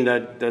doesn't mean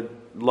that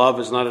love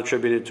is not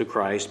attributed to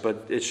Christ,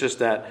 but it's just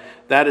that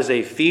is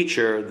a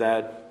feature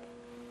that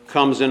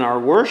comes in our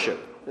worship.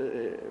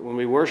 When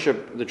we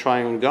worship the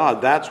triune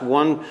God, that's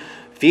one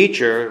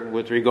feature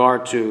with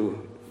regard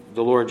to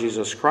the Lord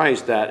Jesus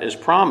Christ that is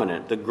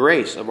prominent, the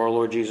grace of our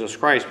Lord Jesus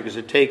Christ, because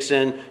it takes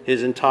in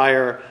his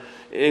entire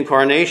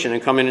incarnation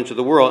and coming into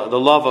the world. The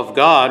love of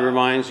God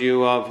reminds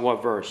you of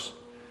what verse?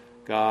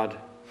 God.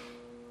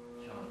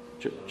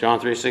 John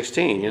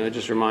 3:16. It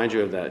just reminds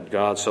you of that.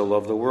 God so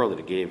loved the world that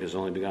he gave his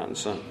only begotten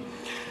Son.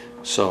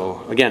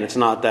 So again, it's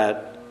not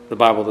that the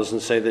Bible doesn't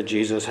say that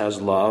Jesus has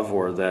love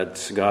or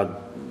that God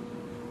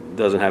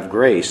doesn't have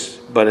grace,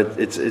 but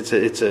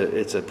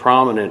it's a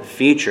prominent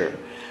feature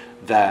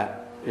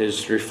that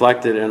is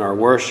reflected in our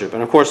worship.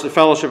 And of course, the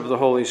fellowship of the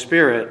Holy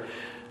Spirit,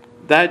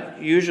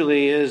 that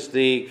usually is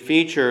the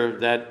feature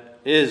that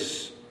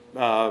is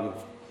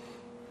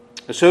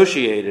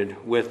associated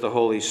with the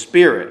Holy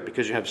Spirit,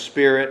 because you have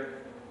spiritual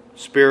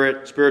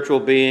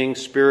beings.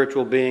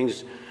 Spiritual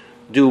beings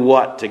do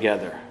what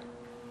together?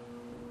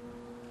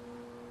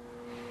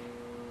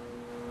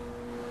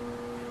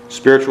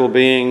 Spiritual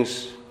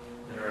beings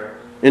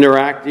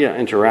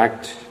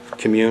interact,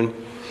 commune.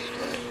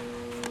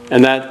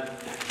 And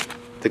that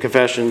the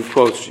confession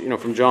quotes,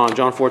 from John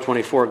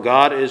 4:24,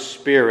 God is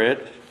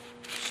spirit,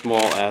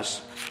 small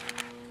s.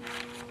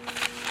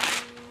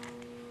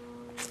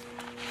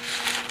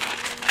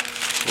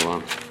 Hold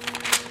on.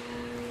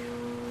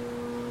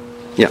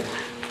 Yeah.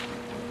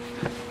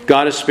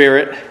 God is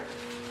spirit,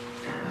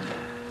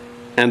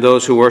 and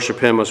those who worship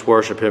him must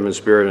worship him in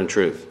spirit and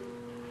truth.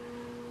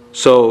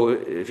 So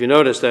if you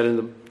notice that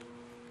in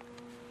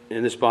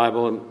this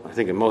Bible, and I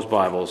think in most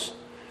Bibles,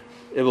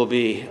 it will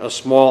be a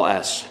small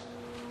s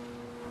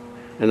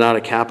and not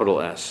a capital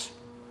S.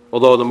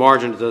 Although the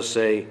margin does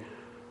say,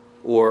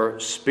 or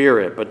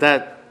spirit, but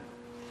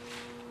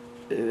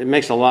it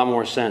makes a lot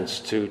more sense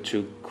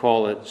to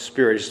call it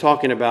spirit. He's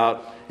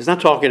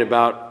not talking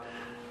about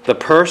the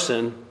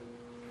person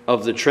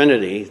of the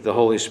Trinity, the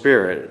Holy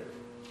Spirit.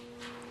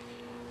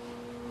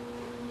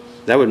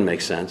 That wouldn't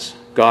make sense.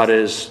 God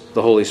is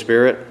the Holy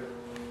Spirit.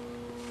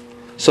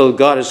 So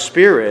God is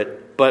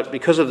spirit, but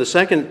because of the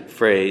second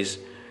phrase,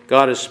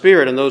 God is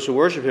spirit, and those who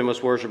worship him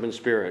must worship in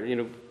spirit.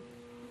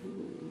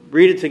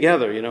 Read it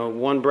together,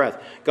 one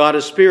breath. God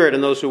is spirit,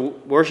 and those who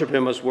worship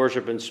him must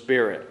worship in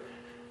spirit.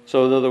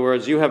 So in other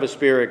words, you have a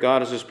spirit,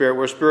 God is a spirit.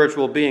 We're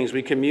spiritual beings.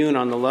 We commune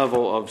on the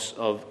level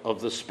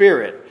of the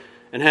Spirit.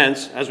 And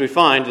hence, as we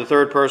find, the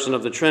third person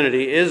of the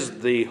Trinity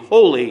is the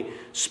Holy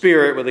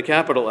Spirit with a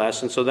capital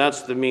S. And so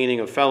that's the meaning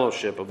of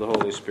fellowship of the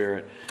Holy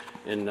Spirit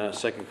in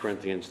 2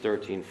 Corinthians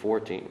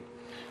 13:14.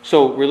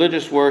 So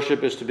religious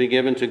worship is to be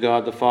given to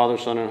God the Father,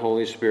 Son, and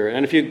Holy Spirit.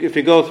 And if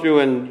you go through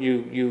and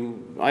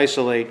you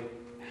isolate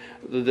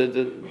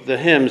the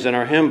hymns in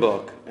our hymn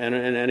book and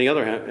any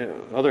other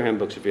hymn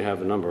books, if you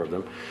have a number of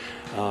them,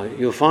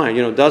 you'll find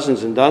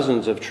dozens and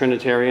dozens of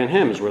Trinitarian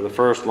hymns where the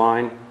first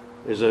line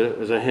is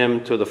a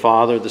hymn to the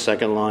Father, the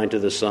second line to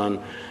the Son,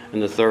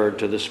 and the third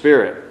to the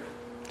Spirit.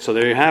 So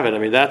there you have it. I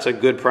mean, that's a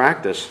good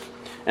practice,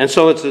 and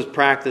so it's a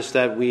practice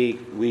that we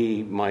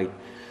might,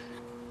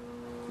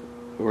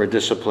 or a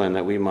discipline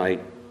that we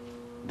might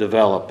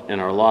develop in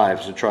our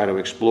lives to try to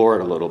explore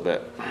it a little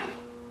bit.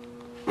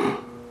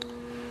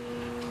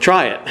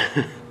 Try it.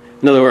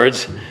 In other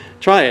words,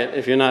 try it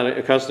if you're not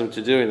accustomed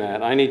to doing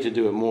that. I need to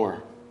do it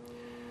more.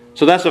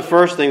 So that's the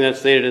first thing that's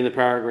stated in the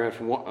paragraph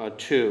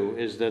 2,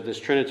 is that this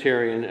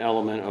Trinitarian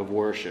element of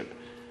worship.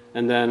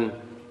 And then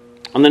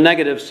on the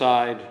negative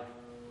side,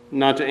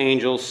 not to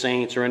angels,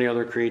 saints, or any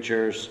other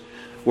creatures.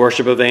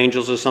 Worship of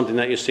angels is something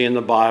that you see in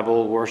the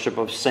Bible. Worship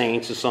of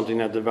saints is something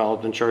that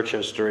developed in church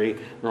history,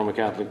 Roman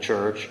Catholic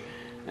Church,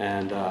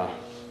 and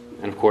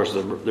of course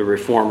the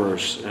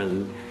Reformers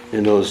and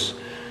in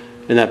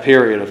that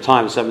period of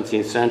time,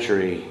 17th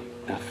century,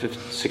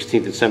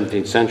 16th and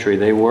 17th century,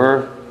 they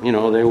were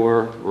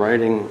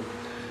writing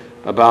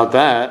about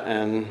that,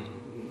 and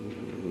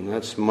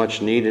that's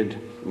much needed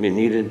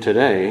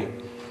today.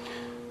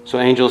 So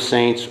angels,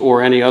 saints,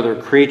 or any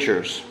other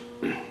creatures.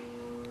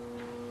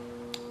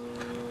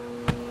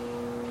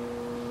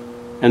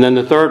 And then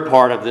the third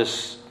part of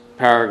this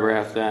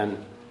paragraph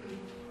then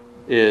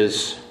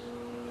is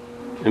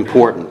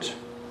important,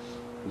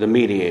 the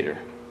mediator.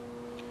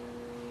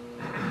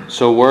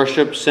 So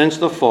worship since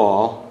the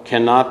fall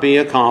cannot be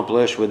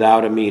accomplished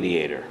without a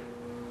mediator.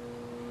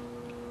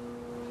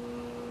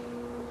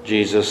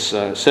 Jesus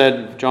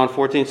said, John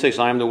 14:6,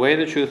 I am the way,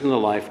 the truth, and the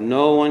life.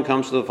 No one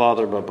comes to the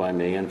Father but by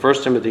me. And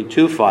 1 Timothy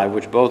 2:5,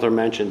 which both are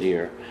mentioned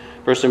here.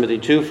 1 Timothy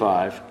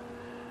 2:5,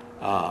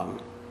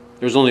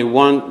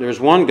 there's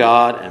one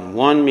God and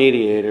one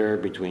mediator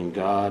between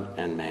God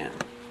and man.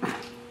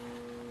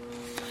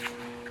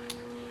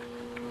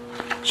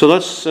 So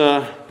let's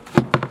get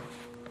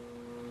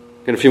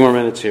a few more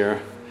minutes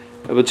here.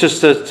 But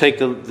just to take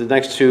the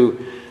next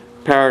two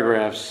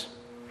paragraphs,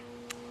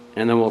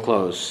 and then we'll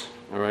close.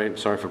 All right?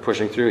 Sorry for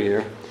pushing through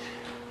here.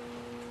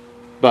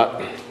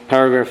 But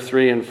paragraph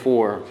 3 and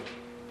 4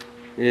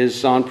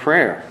 is on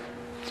prayer,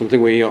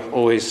 something we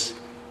always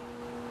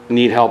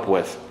need help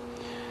with.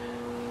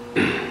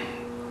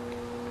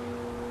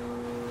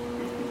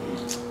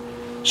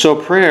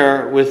 So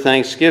prayer with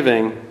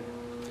thanksgiving,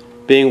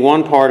 being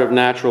one part of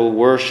natural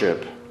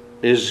worship,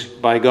 is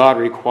by God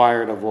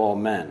required of all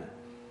men.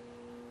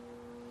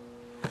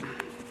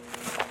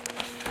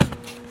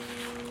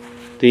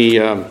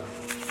 You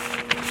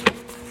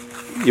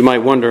might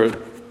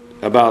wonder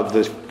about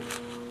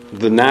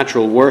the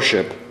natural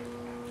worship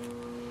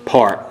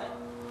part,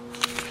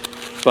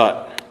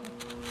 but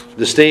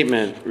the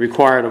statement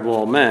required of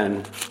all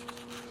men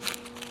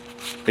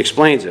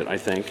explains it, I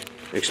think.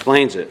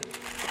 Explains it.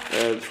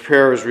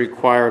 Prayer is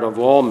required of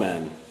all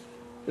men.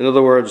 In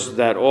other words,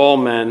 that all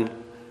men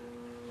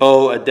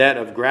owe a debt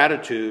of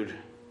gratitude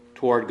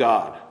toward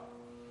God,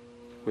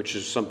 which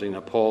is something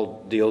that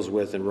Paul deals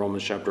with in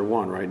Romans chapter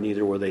 1, right?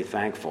 Neither were they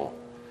thankful.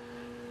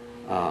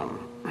 So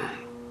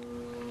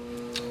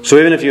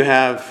even if you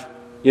have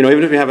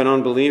an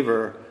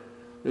unbeliever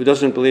who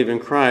doesn't believe in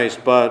Christ,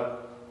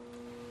 but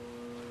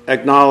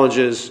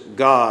acknowledges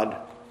God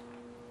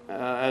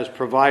as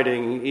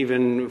providing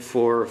even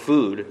for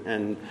food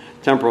and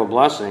temporal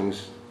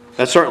blessings,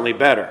 that's certainly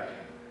better.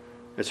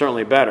 It's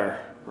certainly better,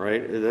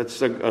 right?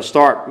 That's a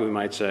start, we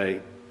might say.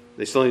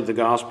 They still need the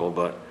gospel,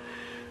 but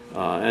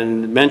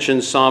and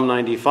mentions Psalm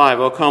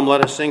 95. Oh, come,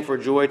 let us sing for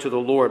joy to the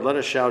Lord. Let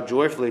us shout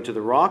joyfully to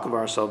the rock of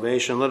our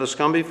salvation. Let us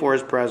come before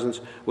his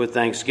presence with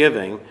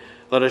thanksgiving.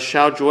 Let us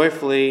shout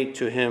joyfully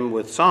to him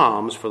with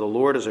psalms, for the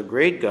Lord is a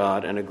great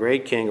God and a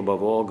great King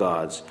above all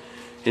gods,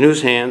 in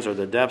whose hands are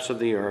the depths of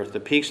the earth. The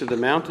peaks of the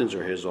mountains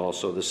are his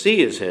also. The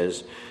sea is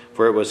his,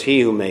 for it was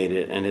he who made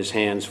it, and his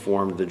hands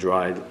formed the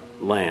dry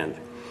land.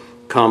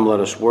 Come, let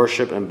us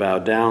worship and bow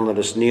down. Let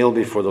us kneel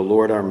before the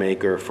Lord our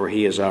Maker, for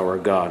he is our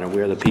God, and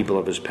we are the people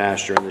of his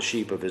pasture and the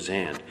sheep of his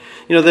hand.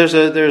 You know, there's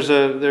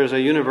a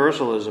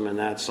universalism in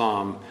that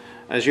psalm,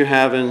 as you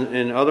have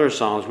in other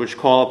psalms, which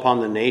call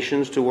upon the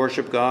nations to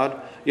worship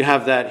God. You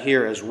have that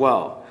here as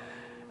well.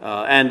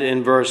 And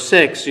in verse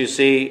 6, you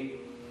see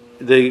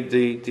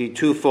the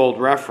twofold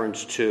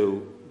reference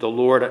to the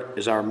Lord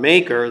is our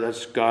Maker,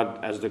 that's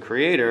God as the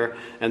Creator,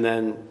 and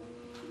then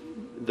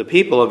the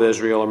people of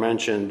Israel are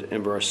mentioned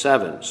in verse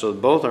 7. So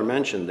both are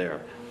mentioned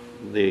there.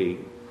 The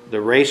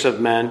race of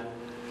men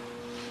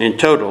in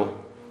total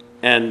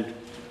and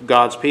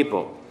God's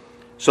people.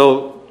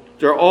 So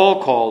they're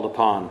all called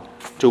upon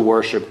to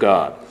worship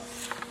God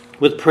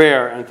with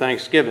prayer and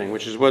thanksgiving,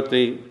 which is what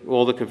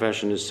all the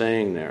confession is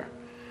saying there.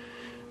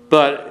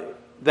 But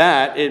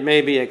that it may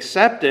be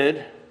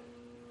accepted,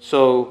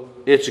 so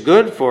it's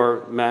good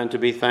for men to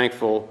be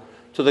thankful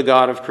to the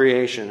God of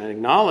creation and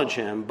acknowledge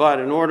him, but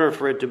in order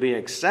for it to be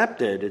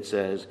accepted, it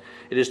says,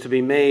 it is to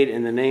be made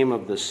in the name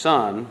of the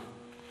Son,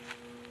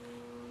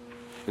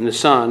 and the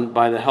Son,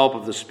 by the help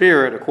of the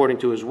Spirit, according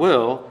to his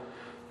will,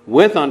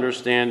 with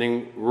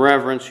understanding,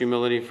 reverence,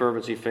 humility,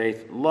 fervency,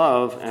 faith,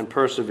 love, and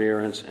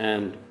perseverance,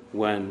 and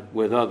when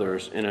with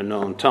others in a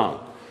known tongue.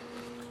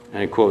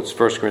 And it quotes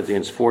 1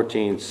 Corinthians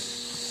 14,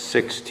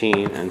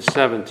 16, and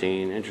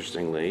 17,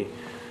 interestingly.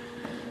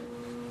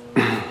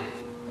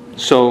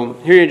 So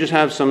here you just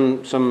have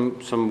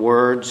some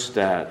words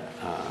that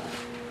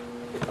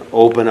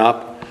open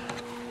up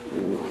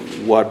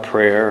what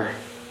prayer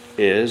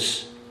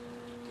is,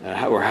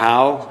 or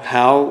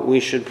how we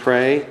should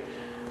pray.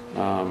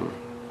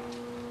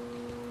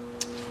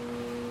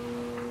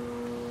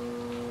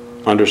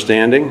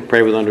 Understanding,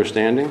 pray with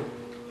understanding.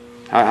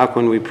 How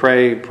can we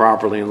pray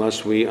properly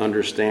unless we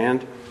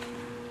understand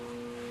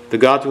the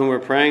God to whom we're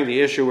praying,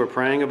 the issue we're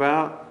praying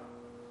about?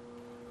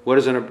 What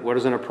is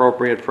an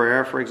appropriate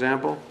prayer, for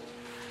example?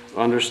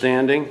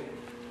 Understanding.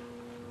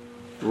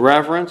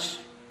 Reverence.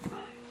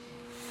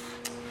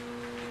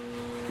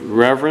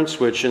 Reverence,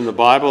 which in the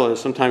Bible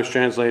is sometimes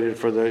translated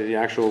for the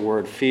actual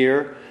word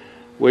fear,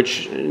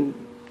 which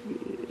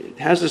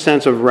has the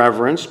sense of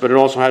reverence, but it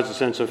also has the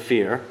sense of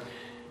fear.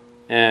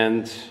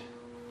 And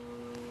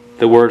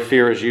the word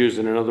fear is used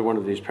in another one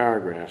of these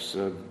paragraphs,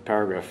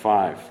 paragraph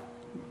 5.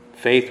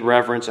 Faith,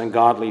 reverence, and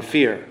godly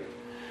fear.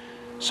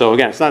 So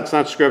again, it's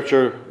not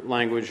scripture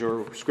language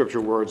or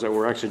scripture words that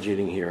we're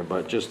exegeting here,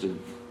 but just the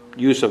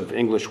use of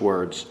English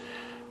words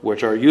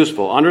which are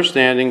useful.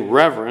 Understanding,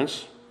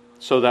 reverence,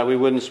 so that we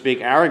wouldn't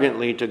speak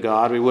arrogantly to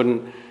God. We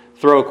wouldn't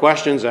throw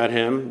questions at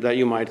him that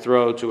you might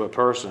throw to a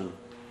person.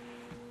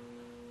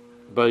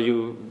 But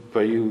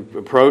you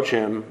approach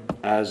him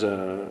as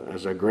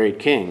a great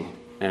king,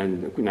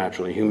 and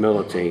naturally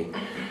humility.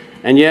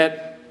 And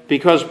yet,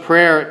 because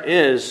prayer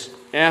is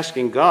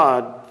asking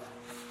God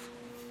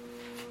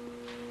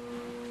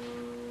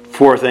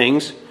for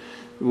things,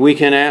 we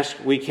can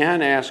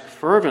ask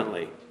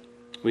fervently.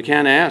 We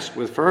can ask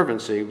with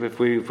fervency. If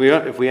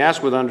we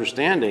ask with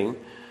understanding,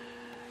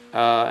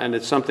 and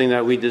it's something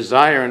that we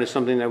desire, and it's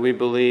something that we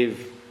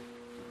believe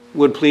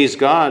would please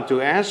God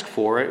to ask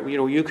for it,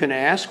 you can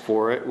ask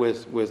for it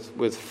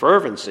with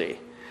fervency.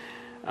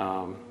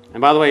 And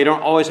by the way, you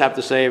don't always have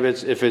to say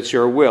if it's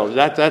your will.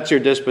 That's your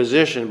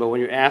disposition, but when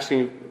you're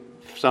asking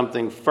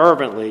something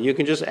fervently, you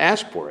can just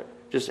ask for it.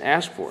 Just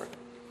ask for it.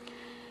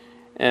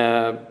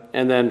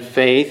 And then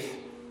faith,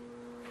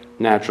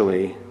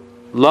 naturally.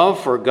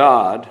 Love for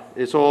God,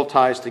 it all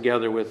ties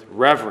together with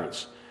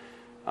reverence.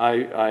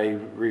 I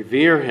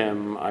revere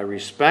him, I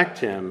respect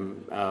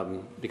him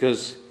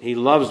because he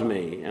loves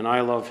me and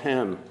I love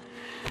him.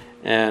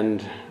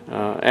 And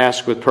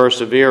ask with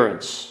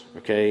perseverance,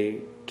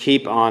 okay?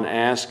 Keep on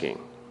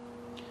asking.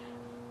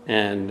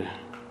 And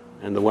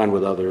the when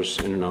with others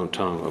in an own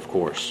tongue, of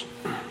course.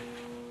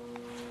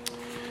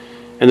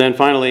 And then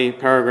finally,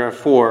 paragraph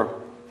 4.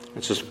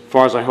 It's as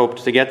far as I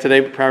hoped to get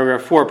today.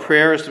 Paragraph 4,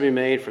 prayer is to be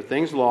made for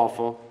things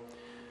lawful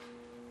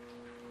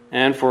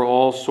and for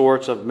all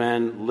sorts of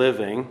men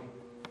living.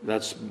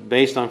 That's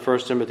based on 1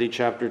 Timothy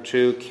chapter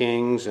 2,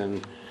 Kings,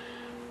 and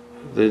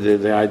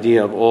the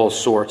idea of all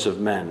sorts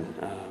of men.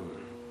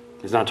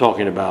 He's not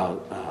talking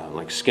about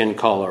like skin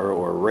color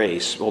or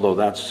race, although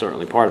that's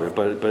certainly part of it,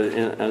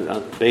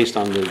 but based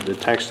on the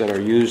texts that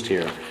are used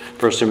here,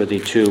 1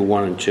 Timothy 2,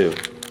 1 and 2.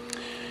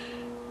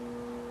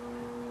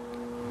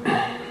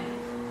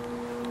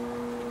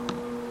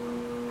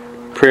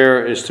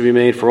 Prayer is to be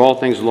made for all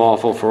things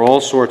lawful, for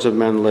all sorts of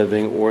men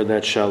living, or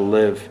that shall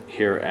live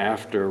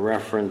hereafter.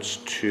 Reference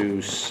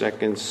to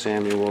 2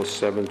 Samuel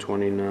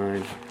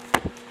 7:29.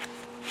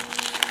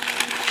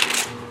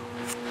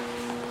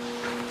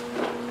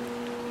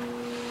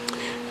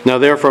 Now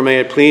therefore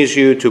may it please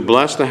you to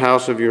bless the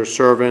house of your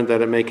servant,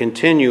 that it may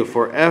continue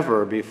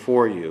forever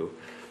before you.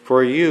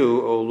 For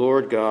you, O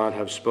Lord God,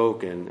 have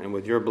spoken, and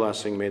with your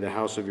blessing may the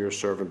house of your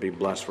servant be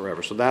blessed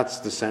forever. So that's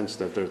the sense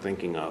that they're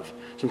thinking of.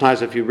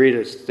 Sometimes if you read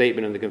a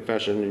statement in the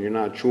confession and you're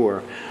not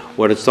sure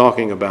what it's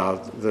talking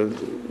about,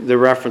 the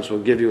reference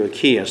will give you a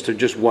key as to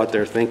just what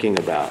they're thinking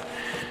about.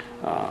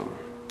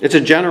 It's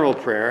a general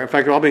prayer. In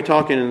fact, I'll be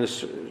talking in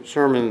this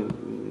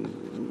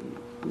sermon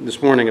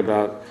this morning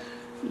about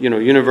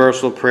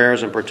universal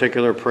prayers and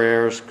particular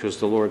prayers, because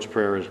the Lord's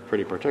Prayer is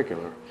pretty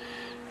particular.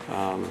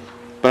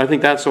 But I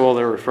think that's all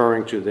they're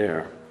referring to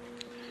there.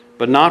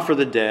 But not for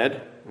the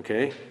dead,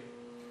 okay?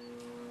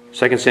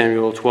 2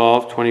 Samuel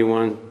 12,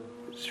 21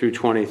 through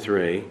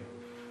 23.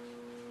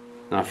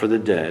 Not for the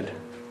dead.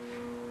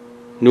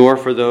 Nor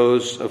for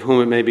those of whom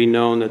it may be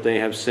known that they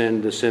have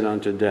sinned the sin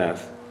unto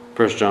death.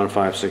 1 John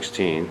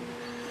 5:16.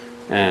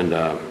 And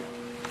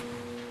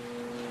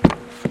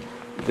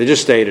they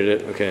just stated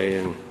it, okay?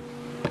 And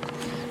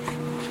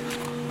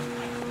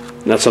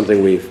that's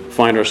something we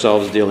find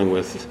ourselves dealing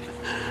with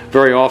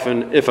very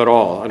often, if at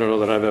all. I don't know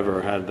that I've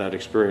ever had that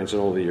experience in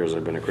all the years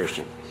I've been a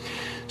Christian.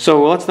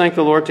 So let's thank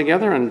the Lord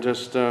together and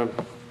just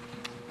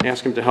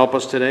ask him to help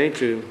us today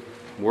to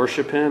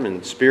worship him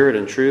in spirit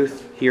and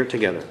truth here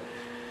together.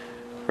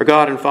 Our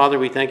God and Father,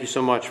 we thank you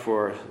so much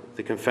for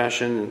the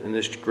confession in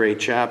this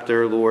great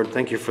chapter. Lord,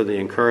 thank you for the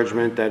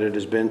encouragement that it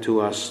has been to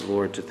us,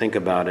 Lord, to think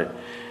about it.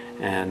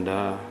 And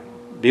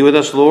be with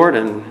us, Lord,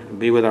 and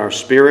be with our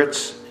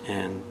spirits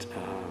and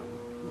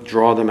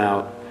draw them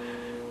out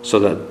so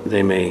that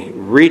they may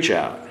reach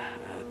out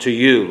to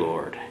you,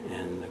 Lord,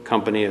 in the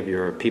company of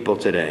your people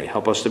today.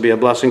 Help us to be a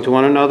blessing to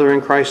one another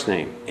in Christ's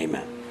name.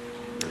 Amen.